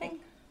what's happening?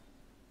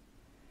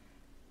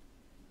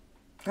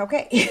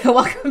 Okay.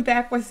 Welcome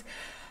back with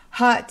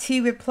Hot Tea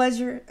with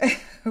Pleasure.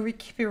 We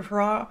keep it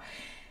raw,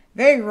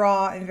 very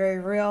raw and very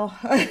real.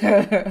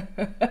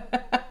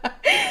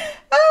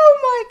 Oh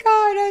my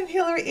God, I'm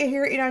Hillary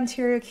here in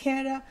Ontario,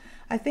 Canada.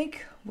 I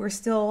think we're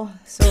still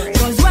sorry.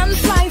 Cause when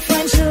life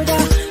and sugar,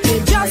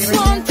 you just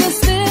want to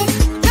sing.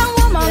 The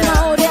woman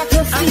out there to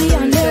I'm see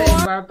and they Teresa in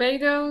want.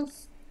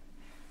 Barbados.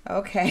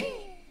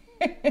 Okay.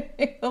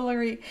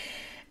 Hillary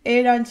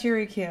in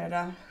Ontario,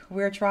 Canada.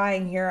 We're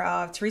trying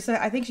here.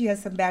 Teresa, I think she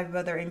has some bad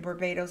weather in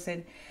Barbados,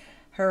 and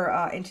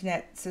her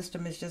internet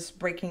system is just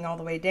breaking all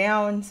the way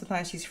down.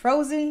 Sometimes she's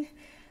frozen.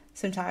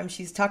 Sometimes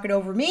she's talking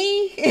over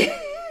me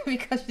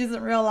because she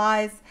doesn't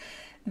realize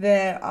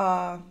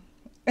that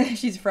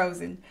she's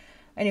frozen.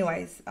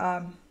 Anyways,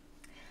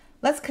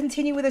 let's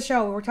continue with the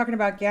show. We're talking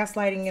about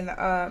gaslighting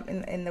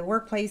in the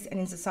workplace and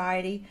in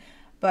society.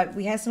 But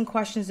we had some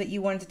questions that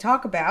you wanted to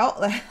talk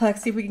about.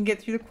 Let's see if we can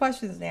get through the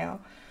questions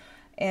now.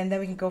 And then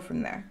we can go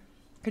from there.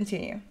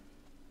 Continue.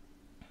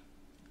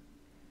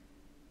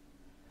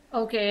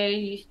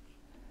 Okay,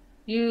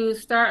 you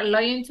start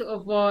lying to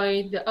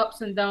avoid the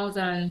ups and downs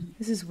and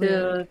This is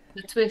weird.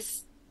 the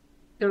twist,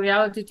 the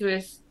reality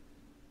twist.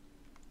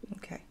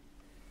 Okay.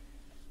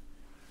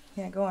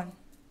 Yeah, go on.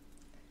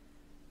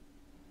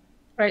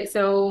 Right.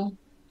 So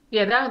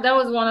yeah, that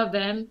was one of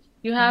them.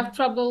 You have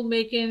trouble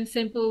making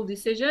simple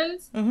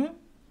decisions. Mm-hmm.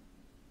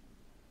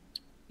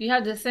 You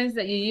have the sense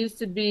that you used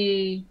to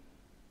be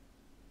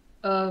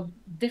a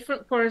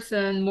different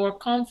person, more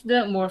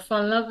confident, more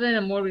fun-loving,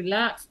 and more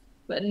relaxed.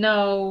 But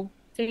now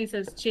things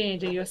has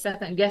changed, and you're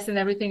second guessing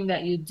everything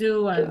that you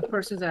do, and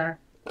persons are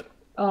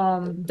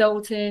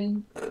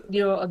doubting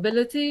your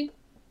ability.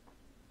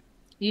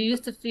 You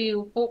used to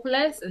feel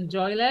hopeless and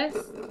joyless.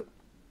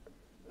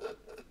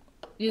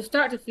 You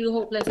start to feel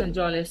hopeless and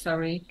joyless,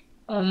 sorry.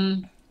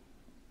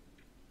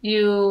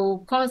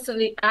 You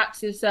constantly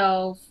ask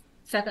yourself,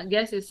 second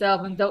guess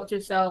yourself, and doubt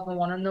yourself, and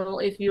want to know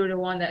if you're the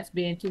one that's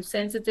being too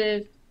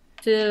sensitive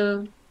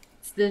to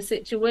the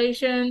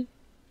situation,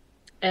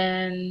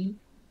 and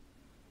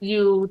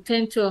you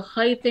tend to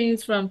hide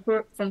things from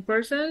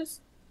persons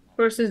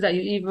that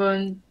you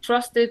even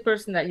trusted,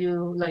 person that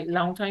you like,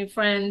 longtime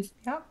friends,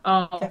 Yeah,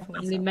 definitely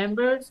family so.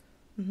 members.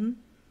 Mm-hmm.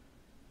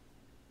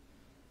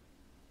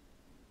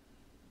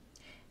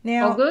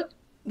 All Now, good?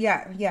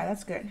 yeah,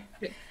 that's good.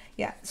 Okay.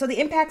 Yeah. So the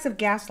impacts of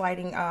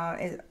gaslighting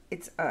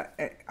is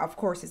of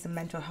course it's a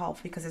mental health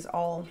because it's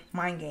all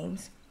mind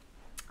games,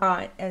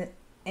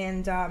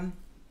 and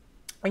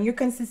when you're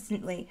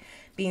consistently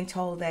being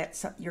told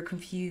that you're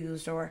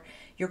confused or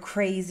you're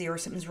crazy or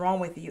something's wrong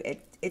with you,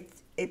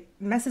 it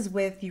messes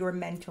with your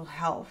mental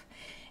health,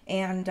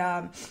 and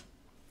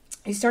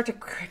you start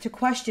to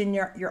question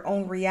your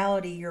own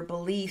reality, your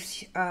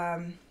beliefs,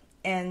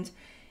 and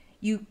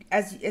you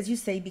as you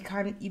say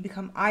you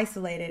become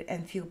isolated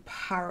and feel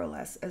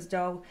powerless, as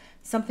though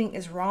something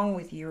is wrong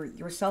with you.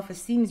 Your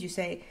self-esteem, as you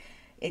say,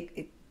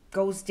 it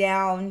goes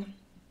down.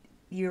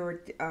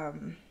 Your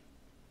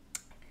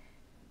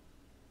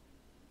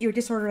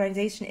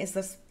disorganization is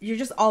this, you're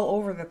just all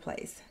over the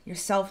place. Your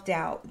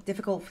self-doubt,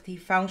 difficulty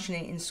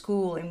functioning in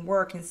school and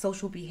work and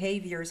social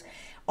behaviors,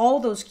 all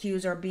those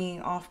cues are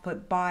being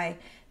off-put by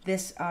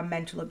this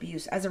mental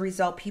abuse. As a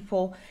result,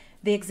 people,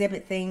 they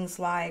exhibit things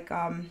like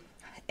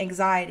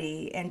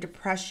anxiety and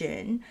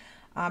depression,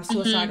 Mm-hmm.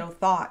 suicidal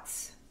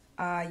thoughts.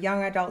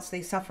 Young adults,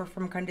 they suffer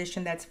from a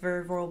condition that's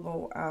very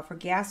vulnerable for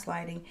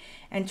gaslighting,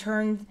 and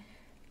turns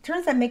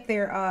that make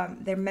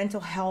their mental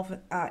health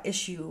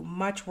issue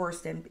much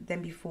worse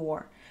than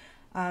before.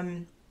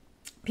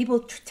 People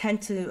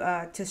tend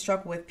to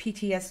struggle with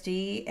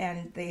PTSD,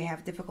 and they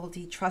have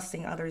difficulty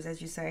trusting others,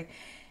 as you say,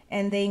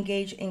 and they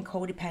engage in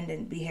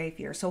codependent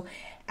behavior. So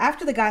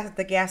after the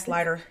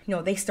gaslighter,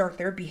 they start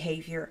their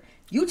behavior.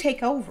 You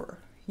take over.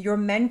 Your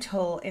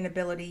mental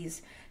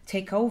inabilities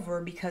take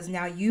over because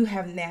now you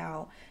have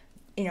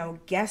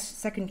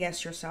second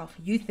guess yourself.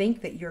 You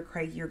think that you're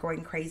crazy, you're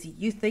going crazy.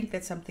 You think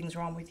that something's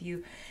wrong with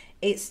you.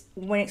 It's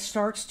when it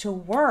starts to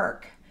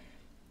work,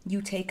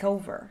 you take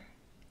over,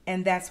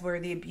 and that's where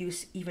the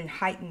abuse even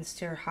heightens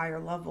to a higher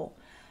level.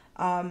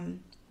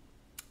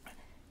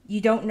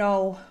 You don't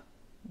know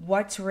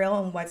what's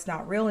real and what's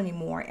not real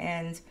anymore,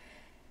 and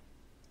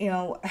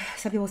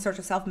some people start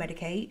to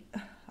self-medicate,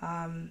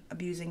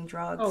 abusing Oh,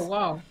 drugs.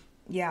 wow.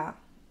 Yeah,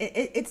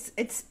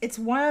 it's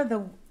one of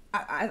the.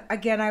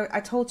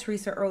 I told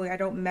Teresa earlier, I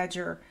don't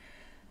measure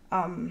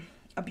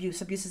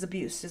abuse. Abuse is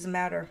abuse. Doesn't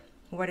matter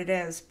what it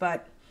is.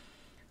 But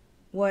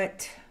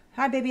what?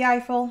 Hi, baby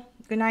Eiffel.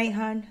 Good night,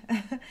 hon.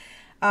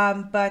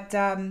 But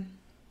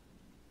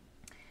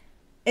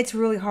it's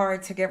really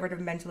hard to get rid of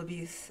mental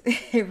abuse.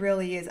 It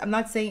really is. I'm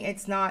not saying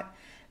it's not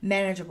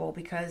manageable,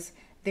 because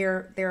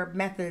there are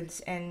methods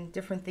and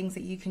different things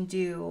that you can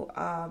do,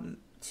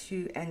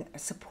 and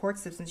support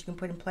systems you can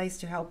put in place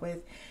to help with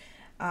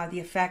the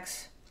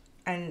effects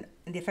and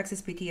the effects of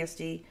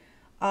PTSD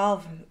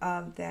of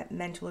that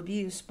mental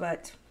abuse,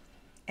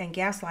 and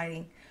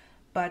gaslighting.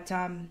 But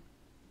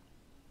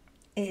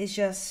It is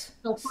just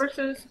So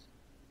persons,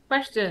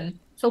 question.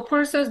 So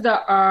persons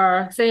that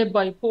are, say,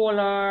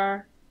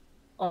 bipolar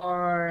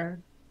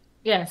or,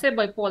 yeah, say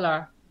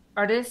bipolar,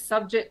 are they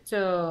subject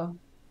to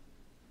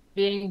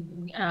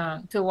being,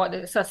 to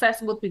what,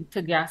 susceptible to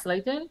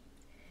gaslighting?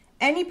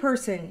 any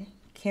person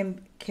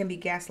can be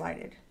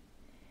gaslighted.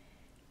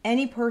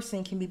 Any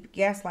person can be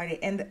gaslighted,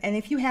 and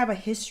if you have a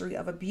history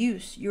of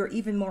abuse, you're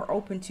even more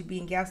open to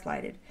being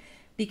gaslighted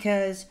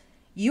because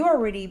you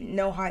already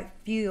know how it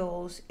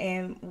feels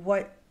and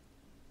what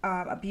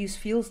abuse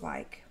feels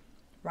like,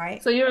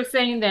 right? So you're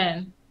saying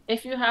then,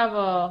 if you have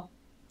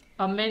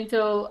a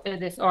mental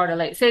disorder,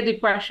 like say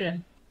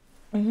depression,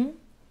 Mm-hmm.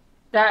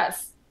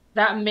 that's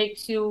that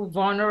makes you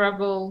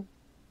vulnerable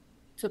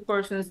to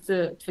persons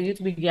to for you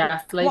to be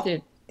Well,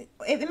 gaslighted.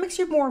 it makes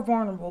you more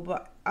vulnerable,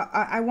 but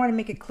I want to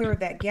make it clear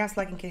that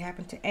gaslighting can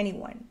happen to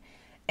anyone.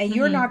 And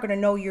you're not Hmm. going to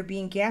know you're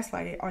being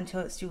gaslighted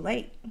until it's too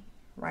late,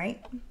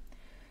 right?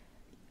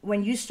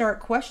 When you start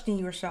questioning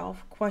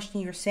yourself,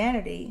 questioning your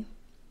sanity,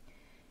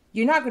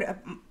 you're not going to.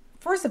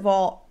 First of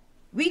all,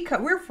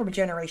 we're from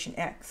Generation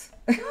X,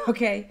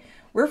 okay?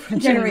 We're from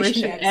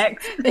Generation Generation X.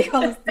 X. They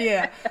call us,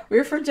 yeah.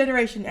 We're from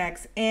Generation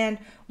X, and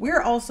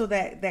we're also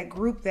that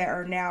group that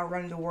are now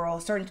running the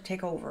world, starting to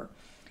take over.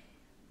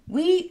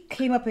 We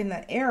came up in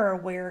the era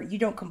where you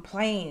don't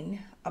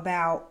complain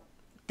about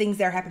things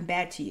that happen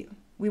bad to you.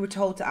 We were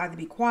told to either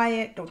be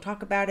quiet, don't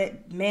talk about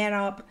it, man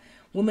up,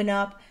 woman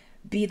up,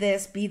 be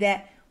this, be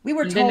that. We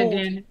were And then told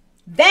again,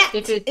 if that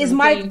it's is the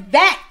my same,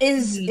 that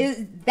mhm.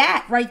 is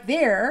that right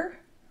there,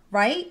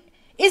 right?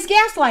 Is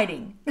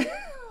gaslighting.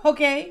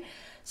 Okay?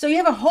 So you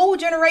have a whole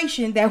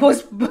generation that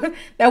was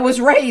that was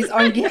raised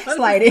on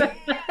gaslighting.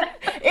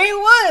 It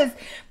was.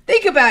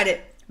 Think about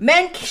it.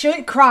 Men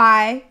shouldn't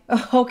cry,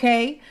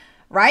 okay?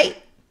 Right?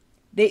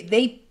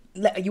 They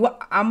you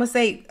I'm gonna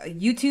say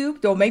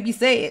YouTube, don't make me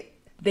say it.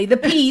 They the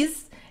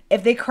peas.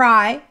 If they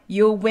cry,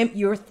 you're a wimp,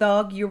 you're a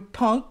thug, you're a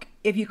punk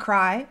if you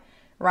cry,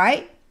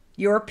 right?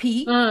 You're a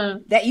P.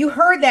 Mm. That you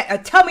heard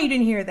that. Tell me you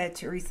didn't hear that,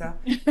 Teresa.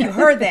 You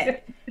heard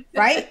that,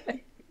 right?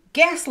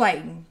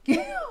 Gaslighting,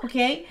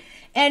 okay?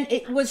 And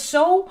it's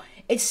so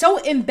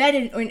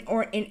embedded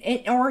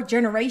in our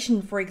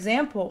generation, for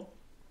example,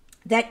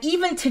 that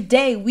even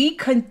today we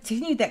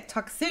continue that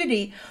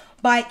toxicity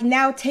by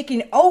now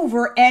taking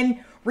over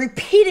and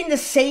repeating the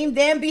same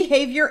damn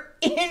behavior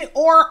in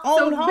our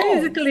own So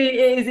homes. basically,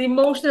 it is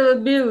emotional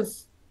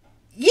abuse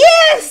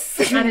Yes.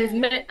 and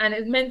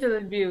it's mental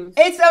abuse.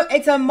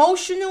 It's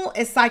emotional,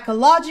 it's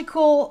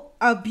psychological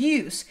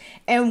abuse.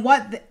 And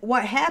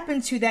what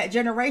happened to that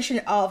generation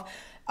of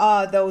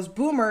those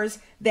boomers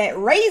that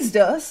raised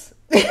us,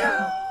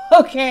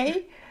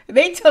 okay?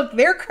 They took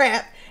their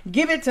crap,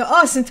 give it to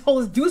us, and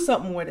told us do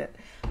something with it.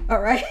 All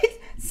right?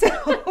 So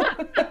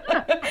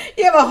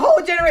you have a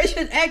whole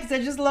generation X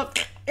that just look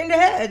in the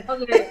head.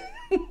 Okay,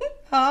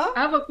 Huh?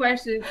 I have a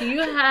question. Can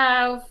you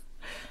have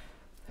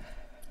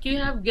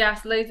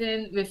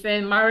gaslighting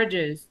within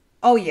marriages?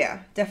 Oh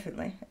yeah,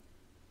 definitely.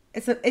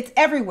 It's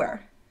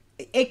everywhere.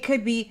 It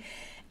could be,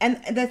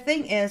 and the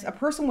thing is, a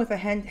person with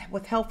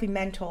with healthy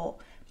mental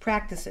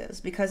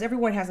practices, because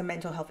everyone has a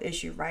mental health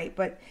issue, right?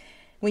 But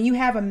when you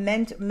have a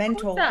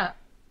What's mental, that?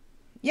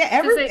 yeah,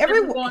 To say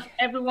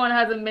everyone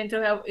has a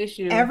mental health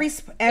issue.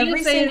 When you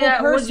every say single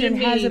that, what do you person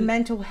has a mean?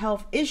 mental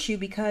health issue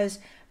because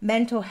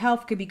mental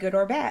health could be good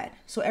or bad.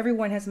 So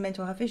everyone has a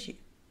mental health issue.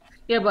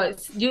 Yeah,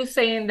 but you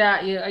saying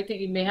that, yeah, I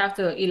think you may have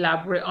to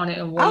elaborate on it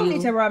and I what don't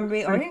need to you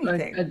elaborate on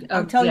anything.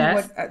 I'm telling you yes,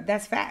 what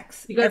that's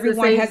facts. because the Everyone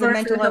same has a person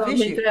mental have health a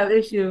issue. mental health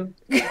issue.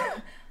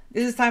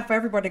 This is time for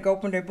everybody to go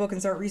open their book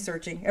and start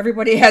researching.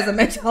 Everybody has a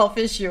mental health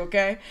issue,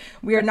 okay?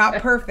 We are not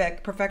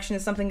perfect. Perfection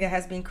is something that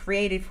has been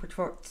created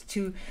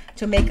to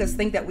make us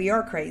think that we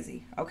are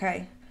crazy,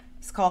 okay?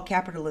 It's called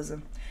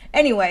capitalism.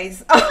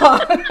 Anyways, I'm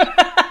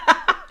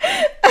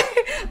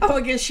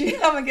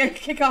gonna get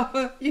kicked off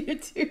of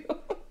YouTube.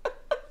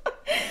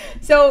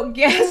 So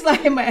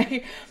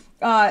gaslighting,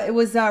 it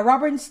was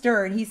Robert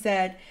Stern. He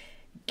said,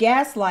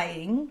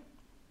 gaslighting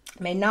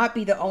may not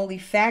be the only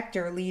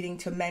factor leading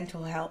to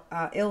mental health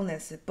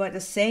illness, but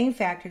the same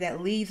factor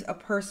that leaves a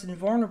person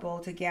vulnerable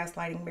to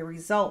gaslighting may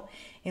result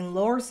in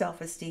lower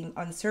self-esteem,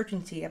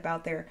 uncertainty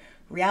about their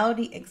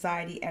reality,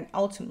 anxiety, and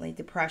ultimately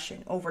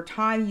depression. Over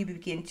time, you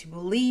begin to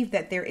believe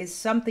that there is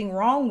something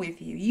wrong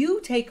with you.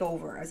 You take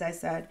over, as I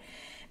said,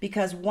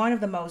 because one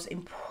of the most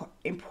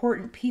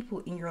important people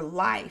in your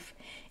life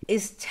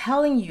is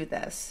telling you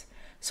this.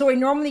 So it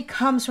normally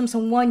comes from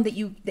someone that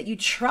you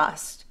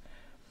trust.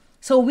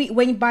 So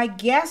when by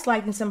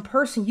gaslighting some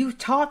person, you've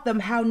taught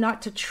them how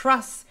not to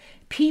trust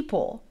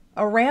people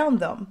around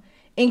them,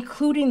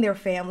 including their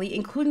family,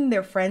 including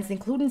their friends,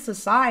 including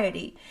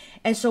society.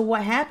 And so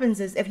what happens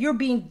is if you're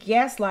being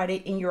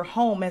gaslighted in your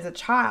home as a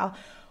child,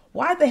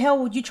 why the hell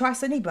would you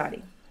trust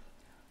anybody?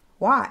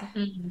 Why?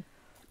 Mhm.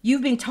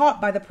 You've been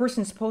taught by the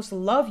person supposed to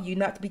love you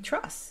not to be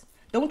trust.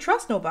 Don't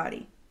trust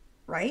nobody,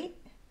 right?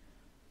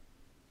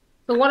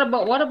 So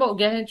what about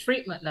getting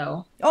treatment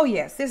though? Oh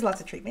yes, there's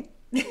lots of treatment.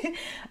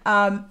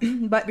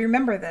 But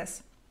remember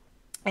this: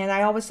 And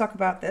I always talk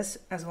about this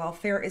as well.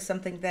 Fear is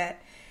something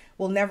that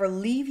will never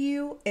leave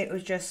you. It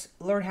was just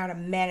learn how to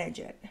manage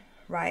it,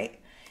 right?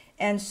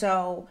 And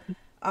so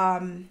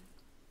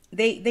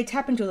they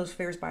tap into those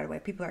fears. By the way,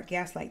 people are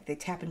gaslight. They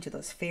tap into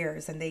those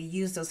fears and they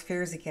use those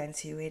fears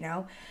against you. You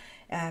know,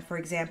 for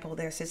example,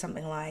 they say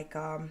something like,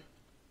 "Oh,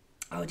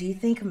 do you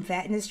think I'm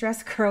fat in this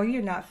dress, girl?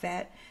 You're not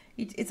fat.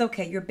 It's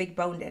okay. You're big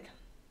boned."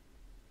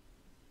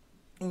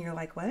 And you're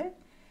like, "What?"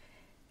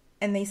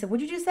 And they said, "What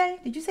did you say?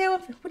 Did you say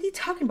what are you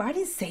talking about? I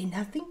didn't say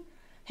nothing."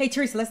 Hey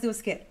Teresa, let's do a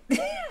skit.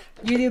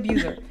 You're the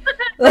abuser.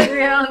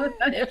 Yeah,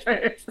 at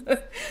first.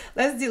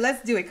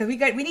 Let's do it because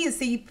we need to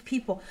see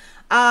people.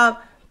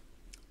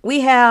 We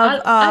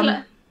have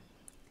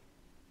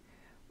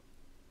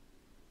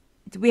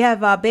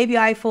Baby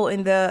Eiffel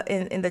in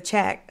the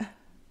chat.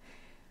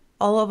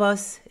 All of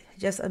us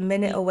just a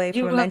minute away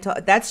from a mental.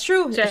 That's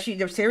true.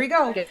 Here we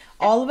go.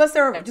 All of us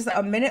are just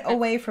a minute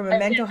away from a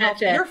mental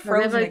health. You're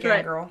frozen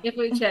again, girl.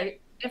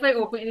 If I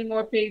open any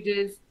more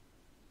pages,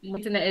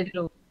 internet is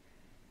low.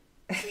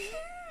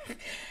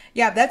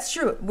 Yeah, that's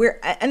true.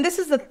 And this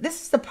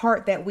is the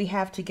part that we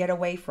have to get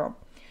away from.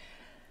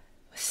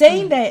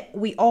 Saying that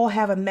we all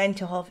have a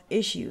mental health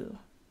issue,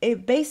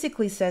 it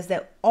basically says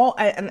that all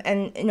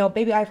and you know,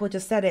 Baby Eiffel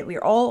just said it.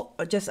 We're all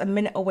just a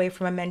minute away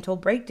from a mental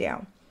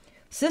breakdown.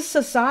 So this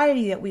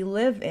society that we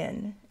live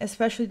in,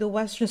 especially the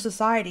Western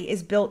society,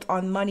 is built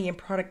on money and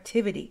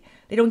productivity.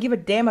 They don't give a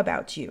damn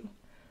about you,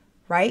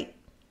 right?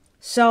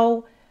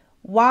 So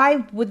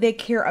why would they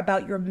care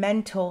about your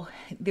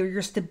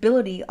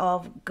stability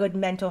of good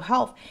mental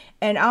health?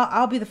 And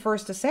I'll be the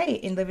first to say,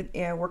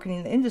 working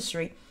in the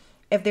industry,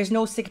 if there's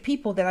no sick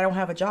people, then I don't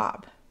have a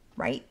job,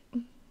 right?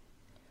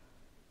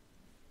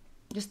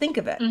 Just think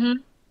of it.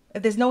 Mm-hmm.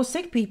 If there's no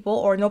sick people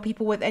or no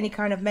people with any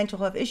kind of mental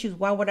health issues,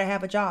 why would I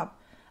have a job?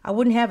 I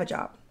wouldn't have a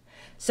job.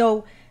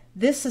 So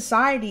this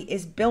society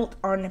is built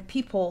on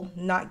people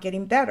not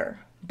getting better.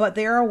 But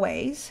there are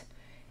ways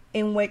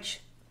in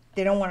which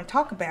they don't want to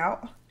talk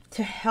about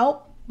to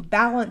help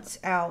balance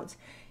out,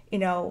 you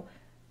know,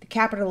 the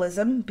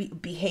capitalism,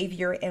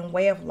 behavior, and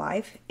way of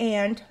life,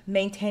 and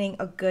maintaining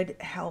a good,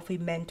 healthy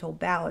mental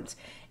balance.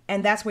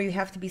 And that's where you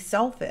have to be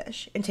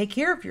selfish and take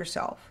care of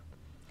yourself.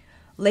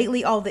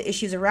 Lately, all the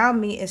issues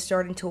around me is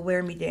starting to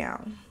wear me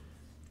down.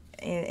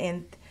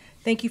 And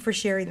thank you for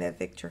sharing that,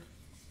 Victor.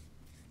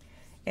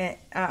 And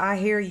I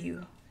hear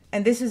you.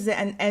 And this is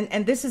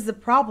and this is the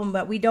problem,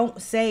 but we don't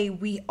say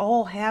we're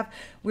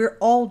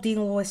all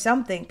dealing with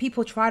something.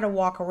 People try to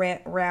walk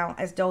around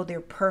as though they're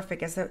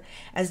perfect,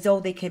 as though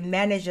they can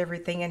manage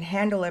everything and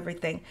handle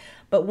everything.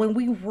 But when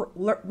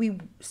we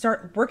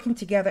start working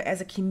together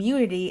as a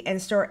community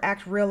and start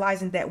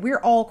realizing that we're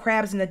all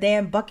crabs in a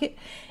damn bucket,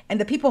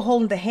 and the people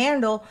holding the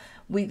handle,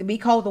 we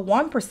call the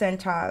 1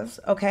 percentiles,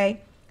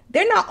 okay?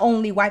 They're not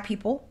only white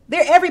people,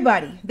 they're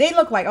everybody. They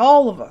look like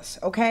all of us,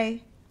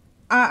 okay?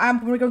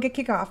 We're gonna get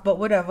kicked off, but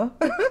whatever.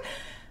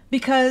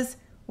 Because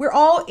we're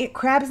all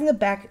crabs in the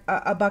back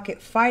a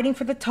bucket, fighting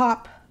for the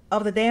top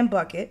of the damn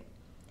bucket,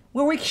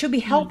 where we should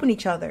be helping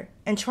each other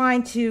and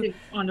trying to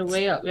on the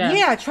way up.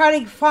 Yeah, try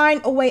to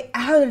find a way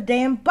out of the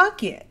damn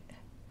bucket.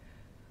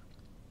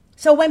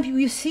 So when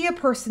you see a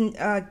person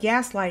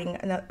gaslighting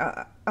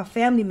a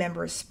family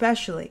member,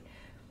 especially,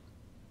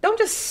 don't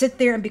just sit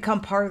there and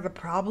become part of the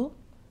problem.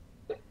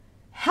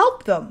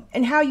 Help them,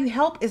 and how you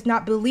help is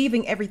not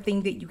believing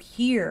everything that you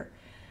hear.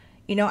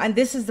 You know, and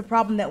this is the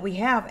problem that we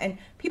have. And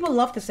people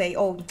love to say,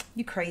 "Oh,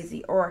 you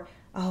crazy," or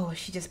 "Oh,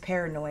 she just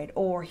paranoid,"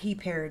 or "He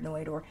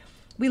paranoid," or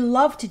we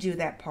love to do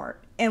that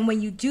part. And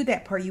when you do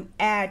that part, you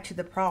add to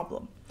the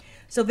problem.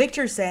 So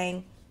Victor's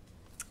saying,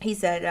 he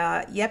said,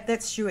 "Yep,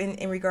 that's true."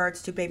 In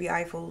regards to Baby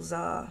Eiffel's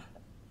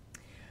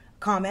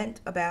comment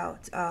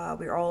about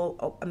we're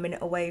all a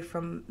minute away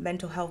from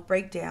mental health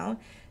breakdown.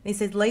 And he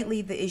said,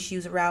 lately the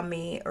issues around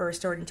me are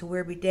starting to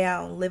wear me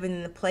down. Living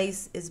in the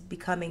place is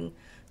becoming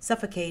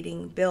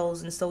suffocating,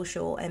 bills and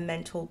social and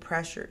mental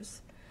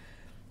pressures.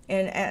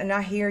 And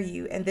I hear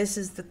you. And this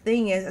is the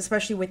thing is,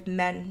 especially with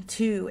men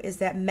too, is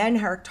that men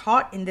are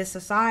taught in this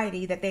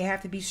society that they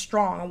have to be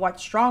strong. And what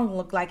strong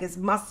look like is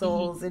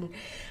muscles and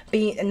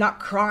being and not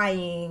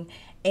crying.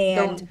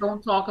 And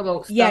don't talk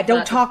about stuff.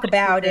 Don't talk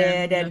about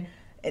it. And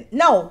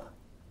no,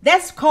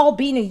 that's called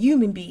being a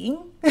human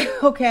being.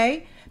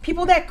 Okay.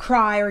 People that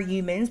cry are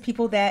humans.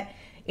 People that,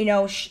 you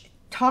know,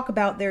 talk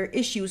about their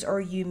issues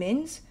are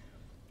humans.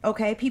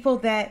 Okay. People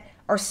that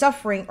are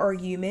suffering are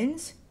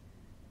humans.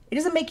 It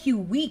doesn't make you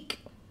weak.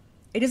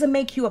 It doesn't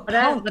make you a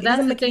punk. It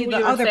doesn't make you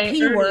the other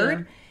P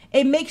word.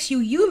 It makes you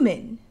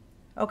human.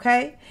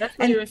 Okay? That's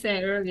what you were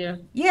saying earlier.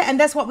 Yeah, and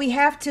that's what we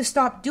have to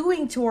stop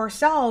doing to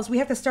ourselves. We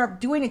have to start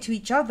doing it to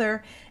each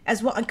other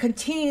as well and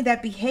continue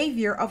that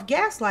behavior of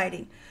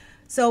gaslighting.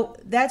 So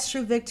that's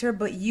true, Victor,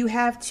 but you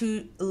have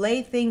to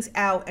lay things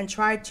out and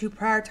try to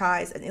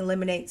prioritize and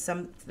eliminate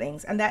some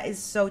things. And that is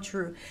so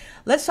true.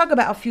 Let's talk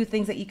about a few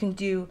things that you can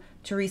do,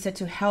 Teresa,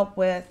 to help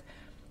with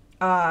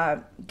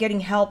getting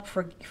help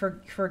for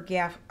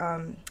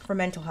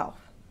mental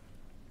health.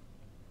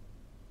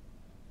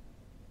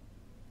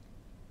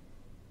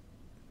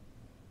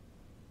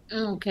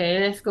 Okay,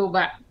 let's go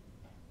back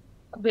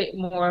a bit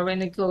more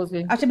when it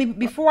closing. Actually,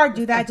 before I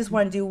do that, I just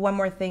want to do one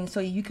more thing so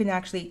you can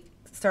actually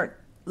start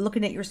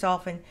looking at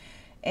yourself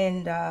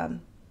and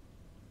um,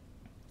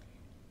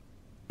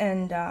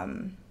 and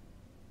um,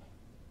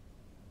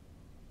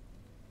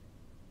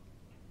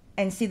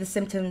 and see the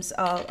symptoms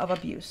of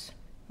abuse.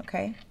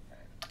 Okay.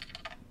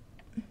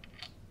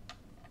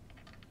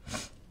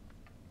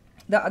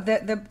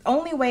 The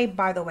only way,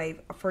 by the way,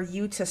 for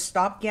you to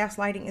stop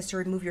gaslighting is to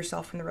remove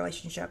yourself from the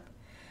relationship.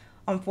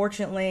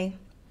 Unfortunately,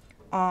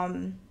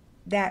 um,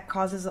 that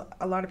causes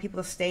a lot of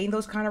people to stay in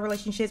those kind of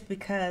relationships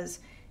because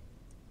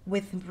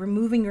with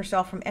removing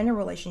yourself from any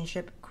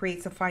relationship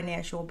creates a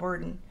financial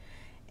burden.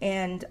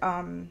 And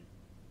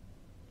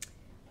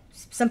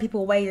some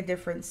people weigh the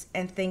difference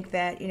and think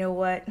that, you know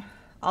what,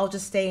 I'll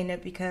just stay in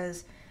it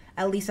because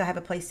at least I have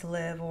a place to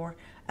live, or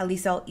at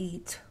least I'll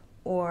eat,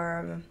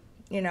 or,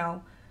 you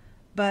know,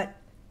 but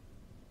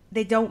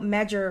they don't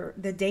measure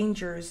the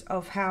dangers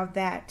of how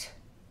that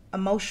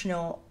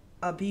emotional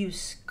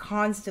abuse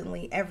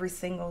constantly every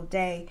single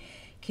day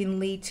can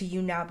lead to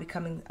you now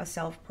becoming a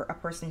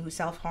person who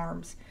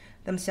self-harms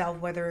themselves,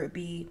 whether it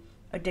be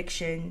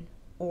addiction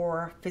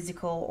or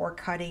physical or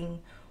cutting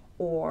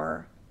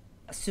or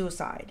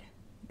suicide.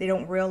 They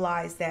don't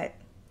realize that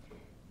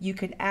you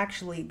can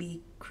actually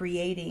be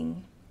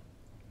creating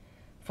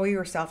for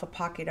yourself a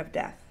pocket of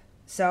death.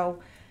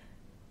 So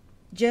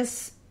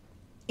just,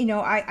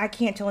 I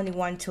can't tell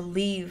anyone to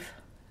leave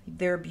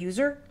their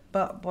abuser,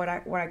 but what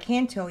I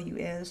can tell you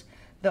is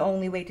the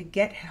only way to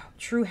get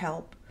true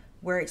help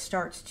where it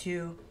starts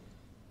to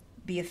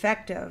be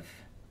effective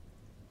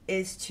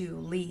is to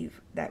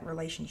leave that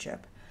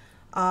relationship.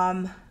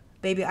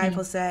 Baby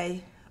Eiffel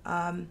say,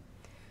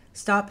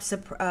 stop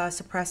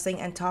suppressing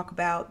and talk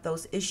about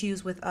those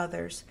issues with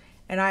others.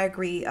 And I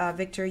agree,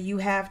 Victor, you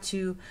have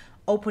to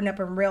open up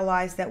and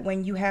realize that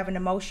when you have an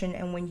emotion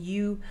and when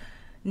you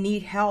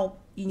need help,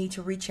 you need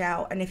to reach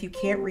out. And if you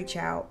can't reach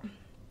out,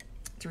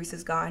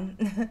 Teresa's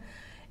gone.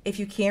 If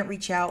you can't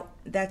reach out,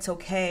 that's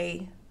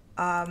okay.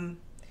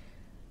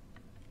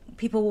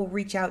 People will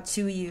reach out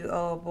to you.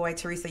 Oh boy,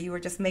 Teresa, you were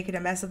just making a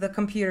mess of the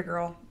computer,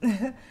 girl.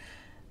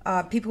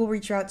 People will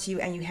reach out to you,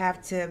 and you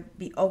have to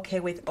be okay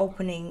with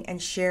opening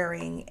and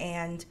sharing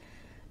and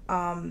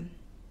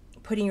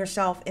putting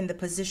yourself in the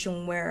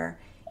position where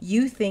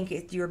you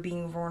think you're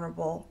being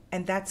vulnerable,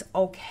 and that's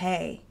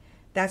okay.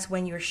 That's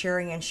when you're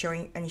sharing and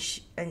showing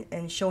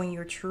and showing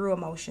your true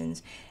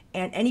emotions.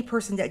 And any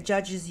person that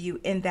judges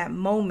you in that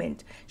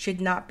moment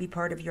should not be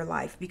part of your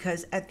life,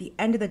 because at the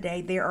end of the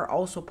day, they are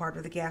also part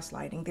of the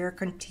gaslighting. They're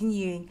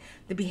continuing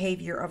the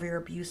behavior of your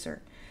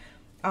abuser.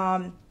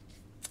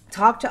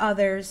 Talk to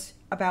others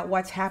about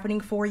what's happening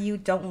for you.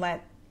 Don't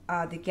let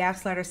the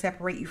gaslighter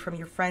separate you from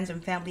your friends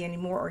and family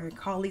anymore, or your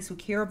colleagues who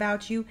care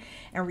about you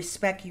and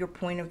respect your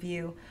point of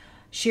view.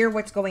 Share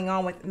what's going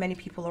on with many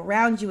people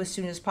around you as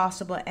soon as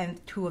possible,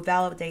 and to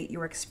validate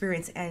your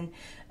experience. And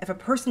if a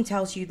person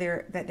tells you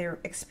that they're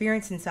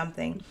experiencing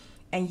something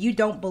and you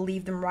don't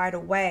believe them right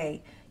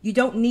away, you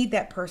don't need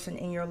that person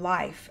in your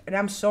life. And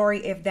I'm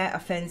sorry if that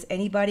offends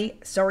anybody.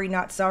 Sorry,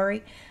 not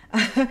sorry.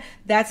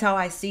 That's how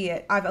I see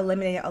it. I've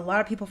eliminated a lot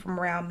of people from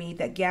around me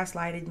that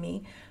gaslighted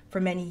me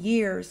for many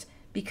years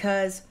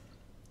because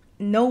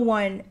no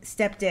one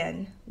stepped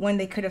in when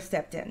they could have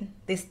stepped in.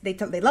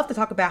 They love to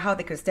talk about how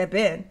they could step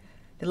in.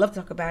 They love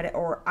to talk about it,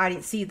 or I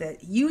didn't see that.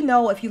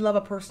 If you love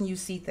a person, you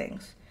see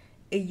things.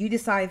 You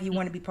decide if you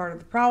want to be part of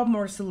the problem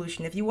or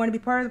solution. If you want to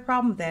be part of the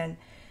problem, then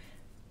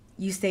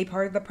you stay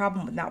part of the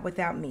problem, but not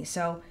without me.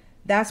 So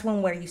that's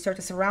one way you start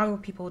to surround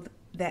with people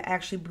that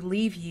actually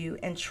believe you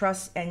and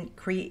trust, and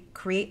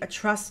create a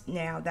trust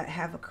now that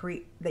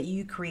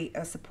you create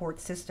a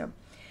support system.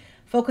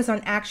 Focus on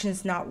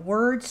actions, not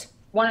words.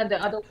 One of the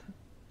other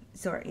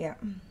Sorry, yeah.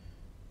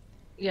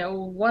 Yeah,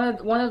 one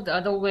of the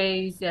other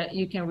ways that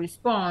you can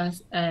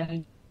respond,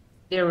 and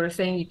they were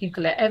saying you can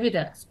collect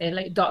evidence and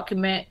like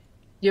document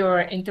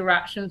your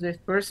interactions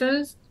with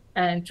persons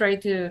and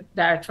that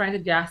are trying to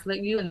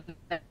gaslight you, and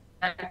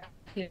that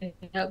can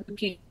help you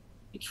keep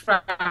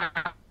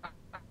track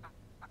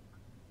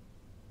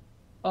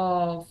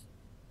of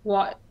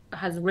what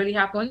has really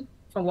happened.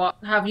 From what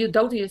have you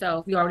doubted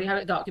yourself? You already have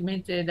it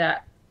documented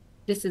that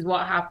this is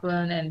what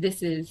happened, and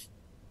this is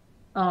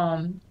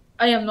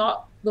I am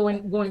not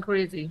going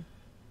crazy.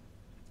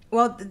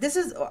 Well, this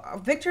is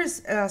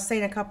Victor's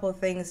saying a couple of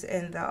things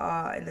in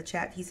the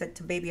chat. He said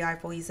to Baby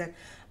Eiffel, he said,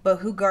 "But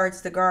who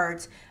guards the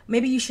guards?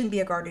 Maybe you shouldn't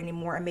be a guard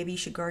anymore, and maybe you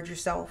should guard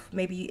yourself.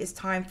 Maybe it's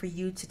time for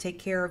you to take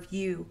care of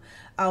you.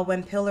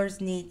 When pillars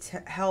need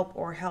help,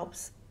 or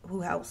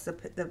who helps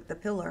the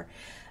pillar,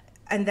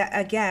 and that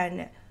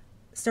again,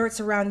 start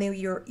surrounding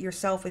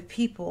yourself with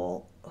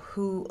people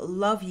who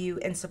love you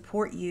and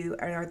support you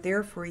and are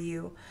there for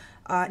you.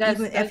 Even That's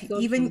if so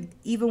true.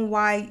 even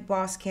why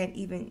boss can't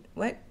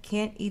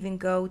even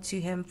go to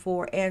him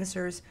for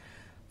answers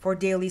for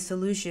daily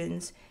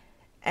solutions.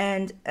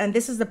 And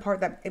this is the part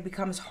that it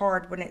becomes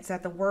hard when it's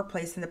at the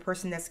workplace and the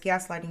person that's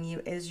gaslighting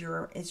you is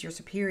your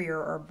superior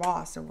or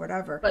boss or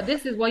whatever. But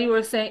this is what you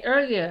were saying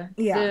earlier.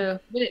 Yeah.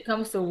 When it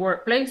comes to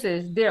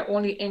workplaces, they're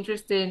only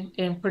interested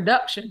in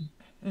production.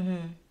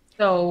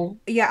 So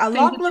Yeah, a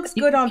lot thinking looks that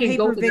good you on can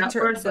go paper, to that Victor,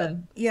 but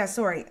person. yeah,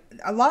 sorry.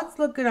 A lot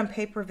look good on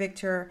paper,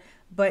 Victor,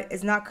 but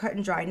it's not cut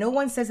and dry. No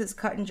one says it's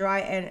cut and dry,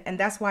 and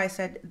that's why I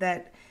said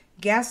that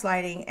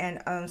gaslighting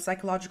and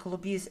psychological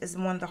abuse is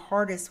one of the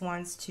hardest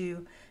ones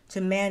to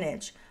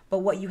manage. But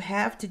what you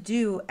have to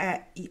do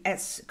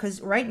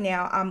because right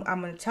now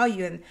I'm going to tell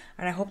you, and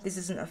I hope this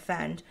doesn't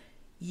offend,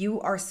 you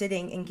are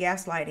sitting in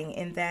gaslighting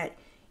in that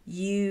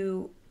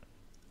you,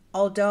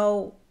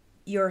 although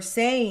you're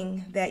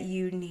saying that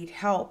you need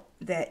help,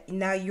 that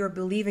now you're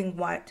believing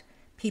what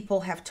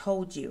people have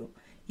told you.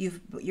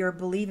 You're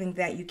believing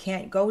that you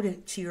can't go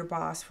to your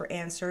boss for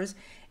answers,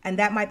 and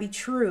that might be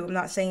true. I'm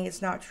not saying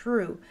it's not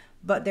true,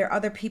 but there are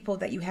other people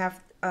that you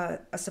have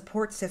a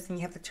support system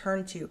you have to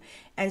turn to.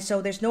 And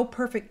so there's no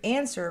perfect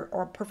answer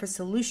or perfect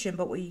solution,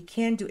 but what you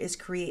can do is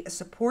create a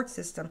support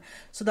system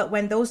so that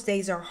when those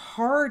days are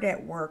hard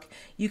at work,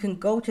 you can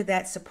go to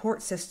that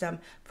support system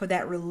for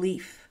that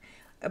relief.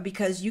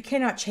 Because you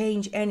cannot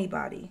change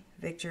anybody,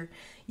 Victor.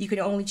 You can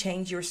only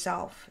change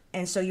yourself.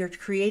 And so you're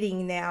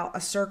creating now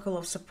a circle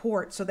of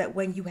support so that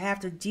when you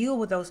have to deal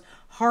with those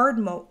hard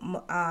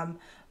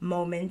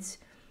moments,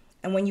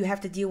 and when you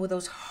have to deal with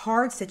those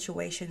hard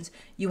situations,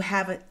 you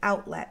have an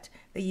outlet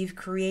that you've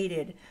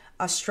created,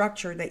 a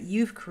structure that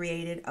you've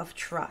created of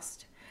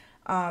trust.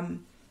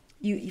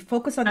 You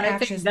focus on And I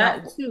think actions,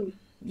 that not, too.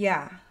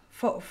 yeah,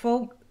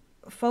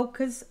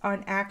 focus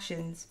on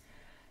actions,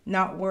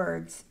 not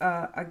words.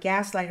 A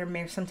gaslighter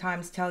may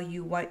sometimes tell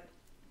you what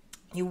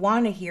you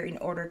want to hear in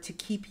order to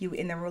keep you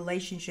in the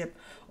relationship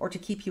or to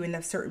keep you in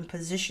a certain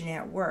position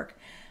at work.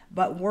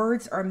 But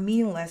words are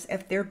meaningless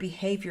if their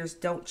behaviors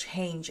don't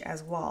change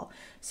as well.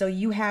 So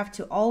you have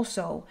to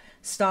also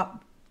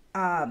stop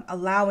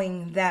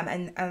allowing them,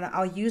 and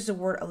I'll use the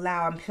word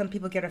allow. Some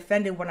people get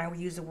offended when I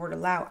use the word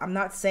allow. I'm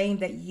not saying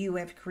that you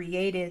have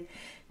created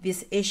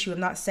this issue. I'm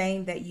not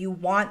saying that you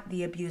want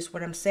the abuse.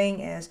 What I'm saying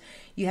is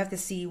you have to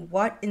see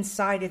what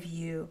inside of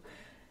you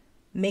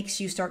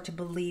makes you start to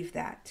believe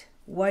that.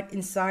 What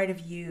inside of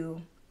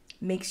you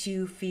makes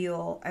you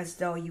feel as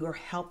though you are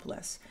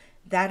helpless.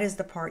 That is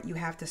the part you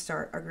have to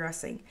start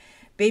addressing.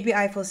 Baby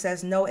Eiffel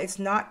says, no, it's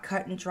not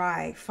cut and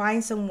dry.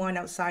 Find someone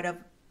outside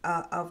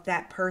of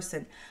that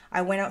person.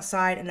 I went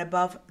outside and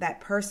above that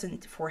person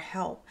for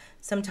help.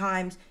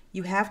 Sometimes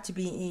you have to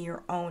be in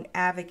your own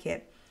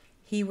advocate.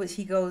 He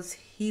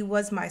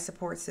was my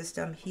support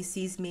system. He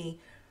sees me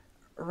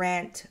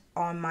rant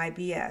on my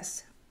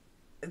BS.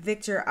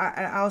 Victor,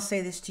 I'll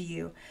say this to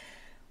you.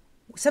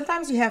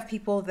 Sometimes you have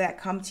people that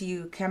come to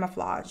you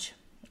camouflage,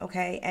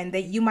 okay, and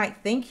that you might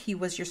think he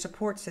was your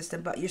support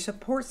system, but your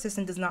support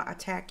system does not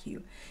attack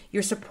you.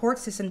 Your support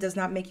system does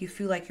not make you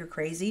feel like you're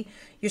crazy.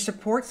 Your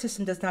support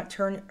system does not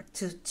turn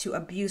to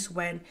abuse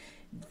when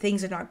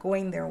things are not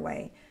going their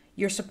way.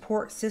 Your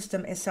support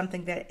system is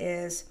something that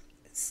is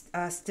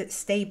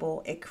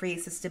stable. It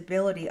creates a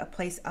stability, a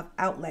place of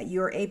outlet.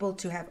 You're able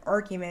to have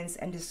arguments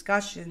and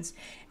discussions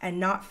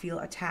and not feel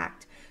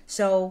attacked.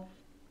 So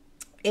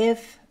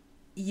if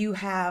you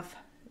have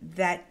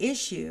that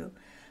issue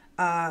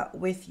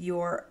with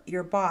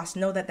your boss,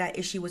 know that that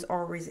issue was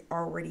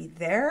already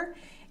there,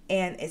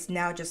 and it's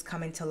now just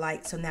coming to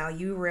light. So now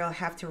you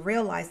have to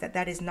realize that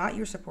that is not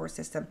your support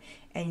system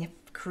and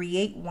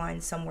create one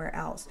somewhere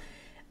else.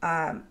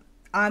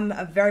 I'm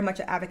very much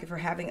an advocate for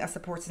having a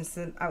support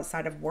system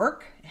outside of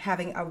work,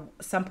 having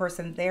some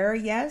person there,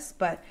 yes,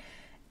 but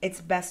it's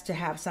best to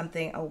have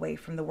something away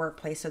from the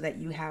workplace so that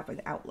you have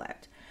an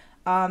outlet.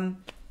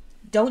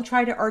 Don't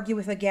try to argue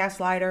with a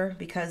gaslighter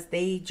because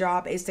their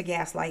job is to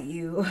gaslight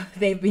you.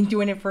 They've been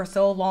doing it for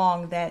so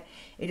long that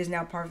it is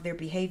now part of their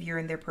behavior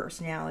and their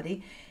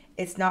personality.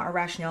 It's not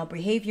irrational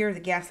behavior. The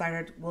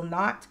gaslighter will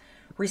not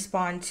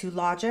respond to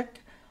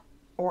logic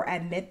or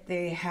admit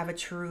they have a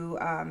true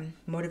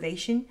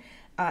motivation.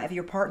 If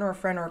your partner or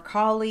friend or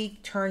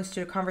colleague turns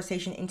to a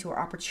conversation into an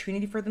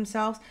opportunity for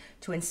themselves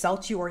to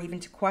insult you or even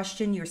to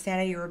question your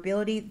sanity or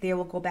ability, they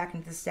will go back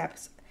into the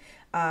steps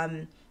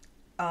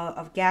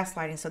of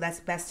gaslighting. So that's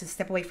best to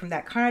step away from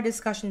that kind of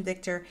discussion,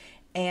 Victor,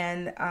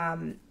 and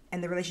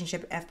the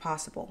relationship if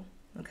possible.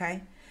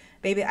 Okay.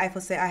 Baby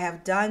Eiffel said, I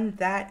have done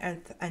that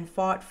and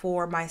fought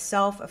for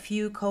myself. A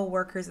few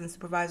co-workers and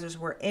supervisors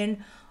were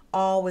in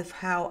awe with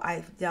how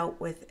I've dealt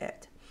with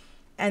it.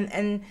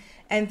 And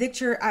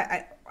Victor,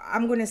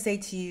 I'm going to say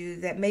to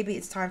you that maybe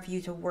it's time for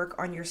you to work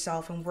on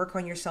yourself and work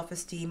on your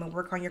self-esteem and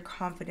work on your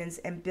confidence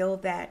and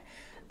build that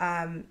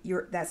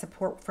that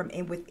support from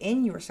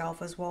within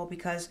yourself as well,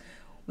 because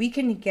we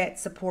can get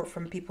support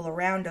from people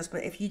around us,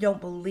 but if you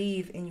don't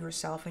believe in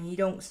yourself and you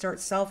don't start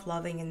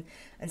self-loving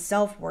and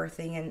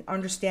self-worthing and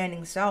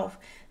understanding self,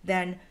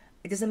 then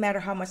it doesn't matter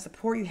how much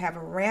support you have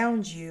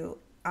around you.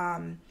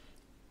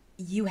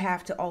 You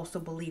have to also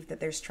believe that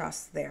there's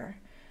trust there.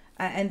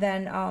 And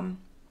then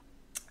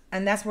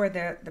And that's where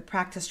the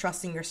practice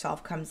trusting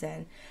yourself comes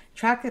in.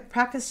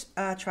 Practice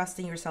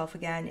trusting yourself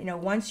again. You know,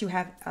 once you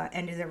have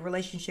ended a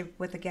relationship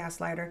with a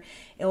gaslighter,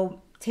 it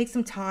will take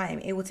some time.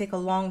 It will take a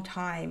long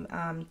time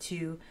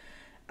to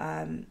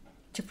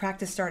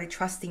practice starting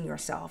trusting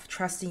yourself,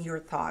 trusting your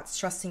thoughts,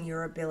 trusting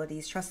your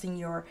abilities, trusting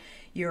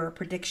your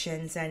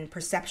predictions and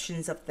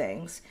perceptions of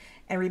things.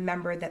 And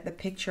remember that the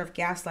picture of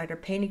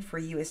gaslighter painting for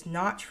you is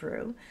not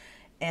true.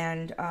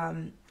 And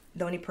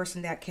the only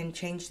person that can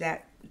change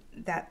that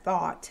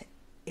thought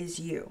is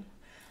you.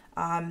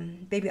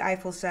 Baby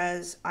Eiffel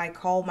says, I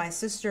call my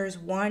sisters,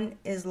 one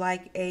is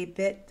like a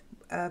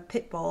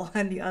pit bull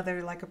and the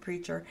other like a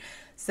preacher.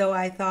 So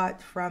I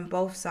thought from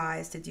both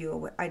sides to deal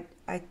with,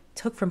 I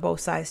took from both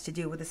sides to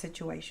deal with the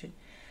situation.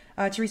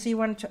 Teresa, you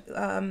want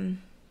to,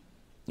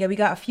 yeah, we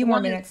got a few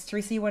more minutes.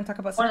 Teresa, you want to talk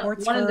about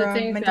supports one for of the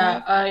things mental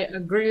health? that I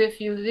agree with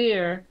you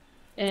there,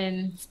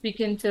 and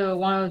speaking to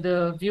one of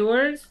the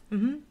viewers,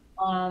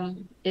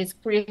 is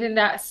creating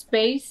that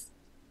space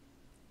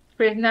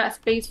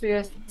for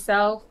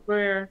yourself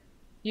where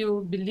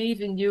you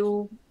believe in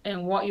you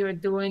and what you're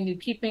doing, you're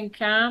keeping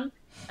calm,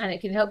 and it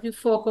can help you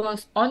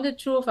focus on the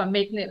truth and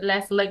making it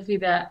less likely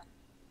that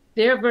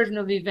their version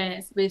of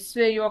events will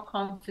sway your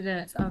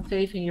confidence and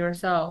faith in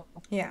yourself.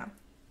 Yeah.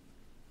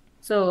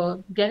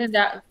 So getting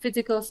that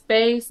physical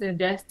space and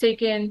just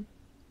taking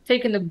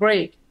a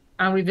break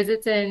and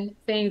revisiting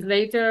things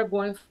later,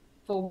 going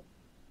for,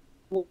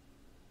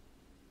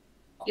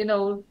 you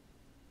know,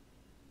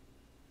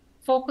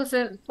 focus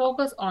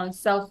on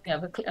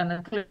self-care and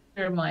a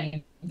clear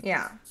mind.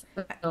 Yeah.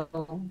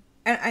 So,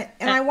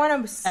 I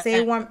want to say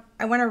I want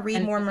to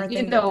read one more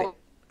thing.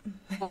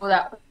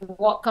 That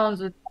what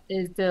comes with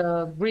is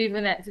the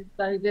breathing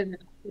exercises.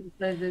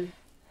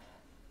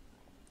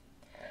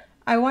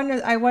 I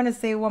want to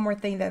say one more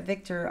thing that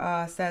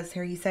Victor says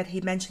here. He said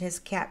he mentioned his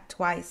cat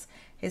twice.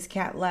 His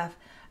cat left.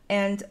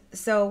 And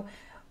so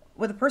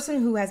with a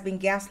person who has been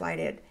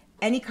gaslighted,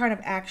 any kind of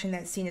action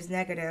that's seen as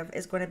negative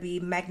is going to be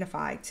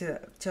magnified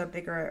to a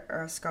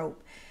bigger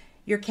scope.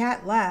 Your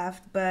cat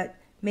left, but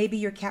maybe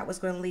your cat was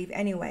going to leave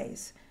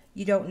anyways.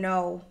 You don't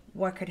know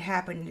what could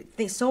happen.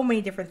 So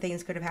many different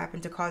things could have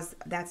happened to cause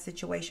that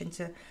situation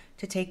to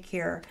take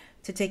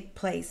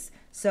place.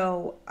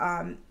 So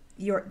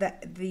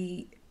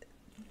the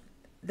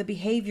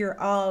behavior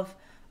of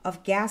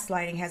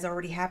gaslighting has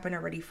already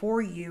happened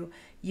for you.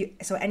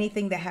 So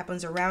anything that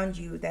happens around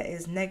you that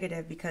is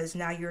negative, because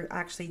now you're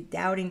actually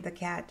doubting the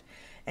cat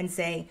and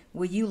saying,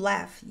 well, you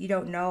left. You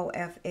don't know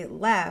if it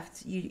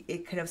left.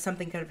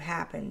 Something could have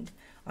happened,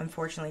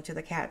 unfortunately, to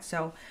the cat.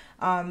 So,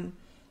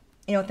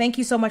 thank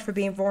you so much for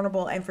being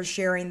vulnerable and for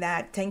sharing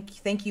that.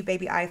 Thank you,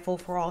 Baby Eiffel,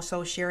 for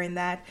also sharing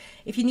that.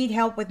 If you need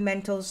help with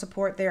mental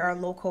support, there are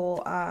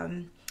local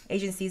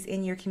agencies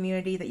in your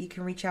community that you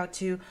can reach out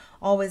to.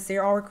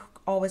 There are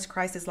always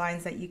crisis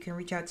lines that you can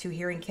reach out to.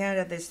 Here in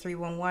Canada, there's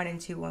 311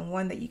 and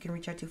 211 that you can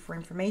reach out to for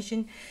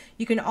information.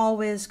 You can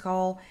always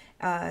call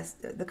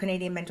the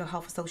Canadian Mental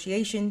Health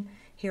Association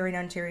here in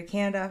Ontario,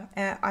 Canada,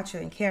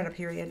 actually in Canada,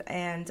 period.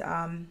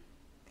 And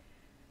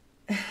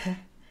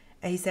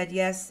he said,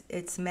 yes,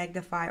 it's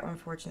magnified,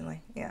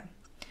 unfortunately. Yeah.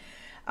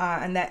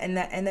 And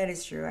that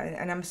is true.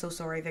 And I'm so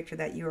sorry, Victor,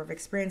 that you have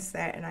experienced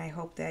that. And I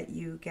hope that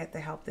you get the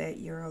help that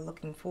you're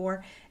looking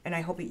for. And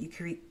I hope that you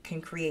can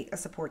create a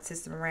support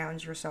system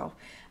around yourself.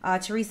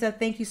 Teresa,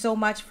 thank you so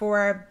much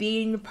for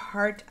being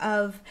part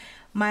of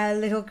my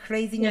little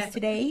craziness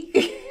today.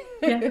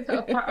 Yeah,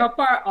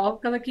 apart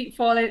of because I keep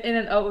falling in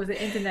and out with the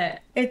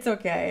internet. It's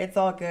okay. It's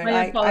all good.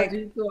 My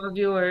apologies to our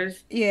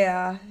viewers.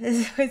 Yeah,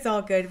 it's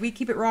all good. We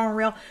keep it raw and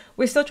real.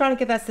 We're still trying to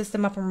get that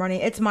system up and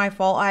running. It's my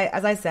fault.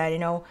 As I said,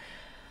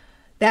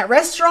 that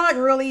restaurant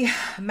really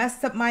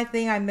messed up my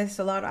thing. I missed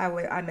a lot.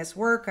 I miss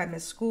work. I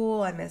miss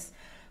school. I miss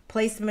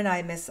placement.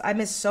 I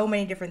miss so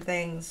many different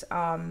things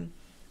in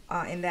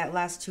that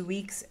last 2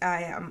 weeks.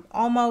 I am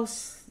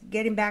almost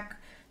getting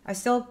back. I'm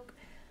still,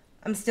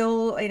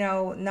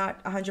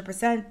 not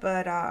 100%,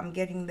 but I'm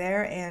getting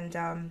there. And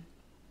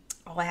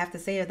all I have to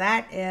say to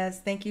that is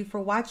thank you for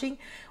watching.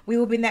 We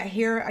will be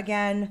here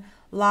again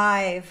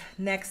live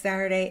next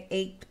Saturday,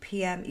 8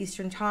 p.m.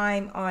 Eastern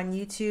Time on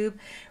YouTube.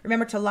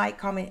 Remember to like,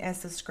 comment, and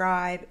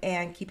subscribe,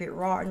 and keep it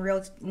raw and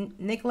real.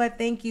 Nicola,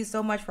 thank you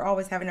so much for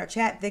always having our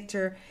chat.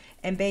 Victor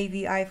and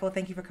Baby Eiffel,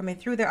 thank you for coming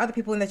through. There are other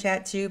people in the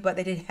chat too, but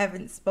they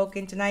haven't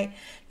spoken tonight.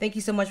 Thank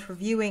you so much for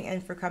viewing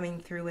and for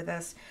coming through with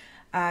us.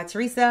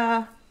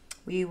 Teresa,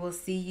 we will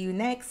see you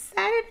next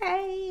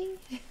Saturday.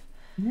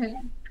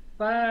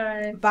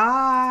 Bye.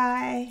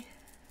 Bye.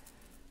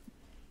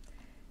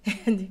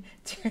 And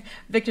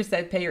Victor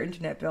said, pay your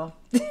internet bill.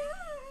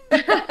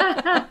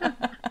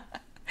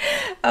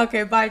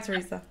 Okay, bye,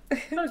 Teresa.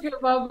 Okay,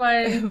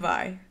 bye-bye.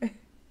 Bye.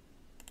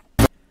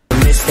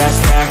 Miss that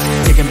stack,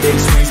 taking big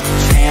swings, put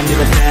your hand to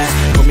the bat.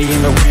 Put me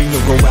in the ring,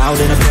 you'll go out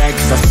in a bag.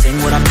 Cause I sing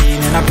what I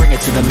mean and I bring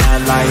it to the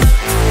mad light.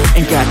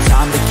 Ain't got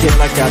time to kill,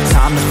 I got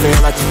time to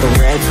feel. I took the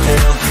red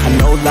pill, I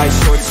know life's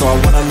short so I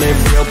wanna live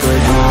real. But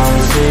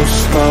how's it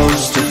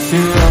supposed to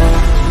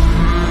feel?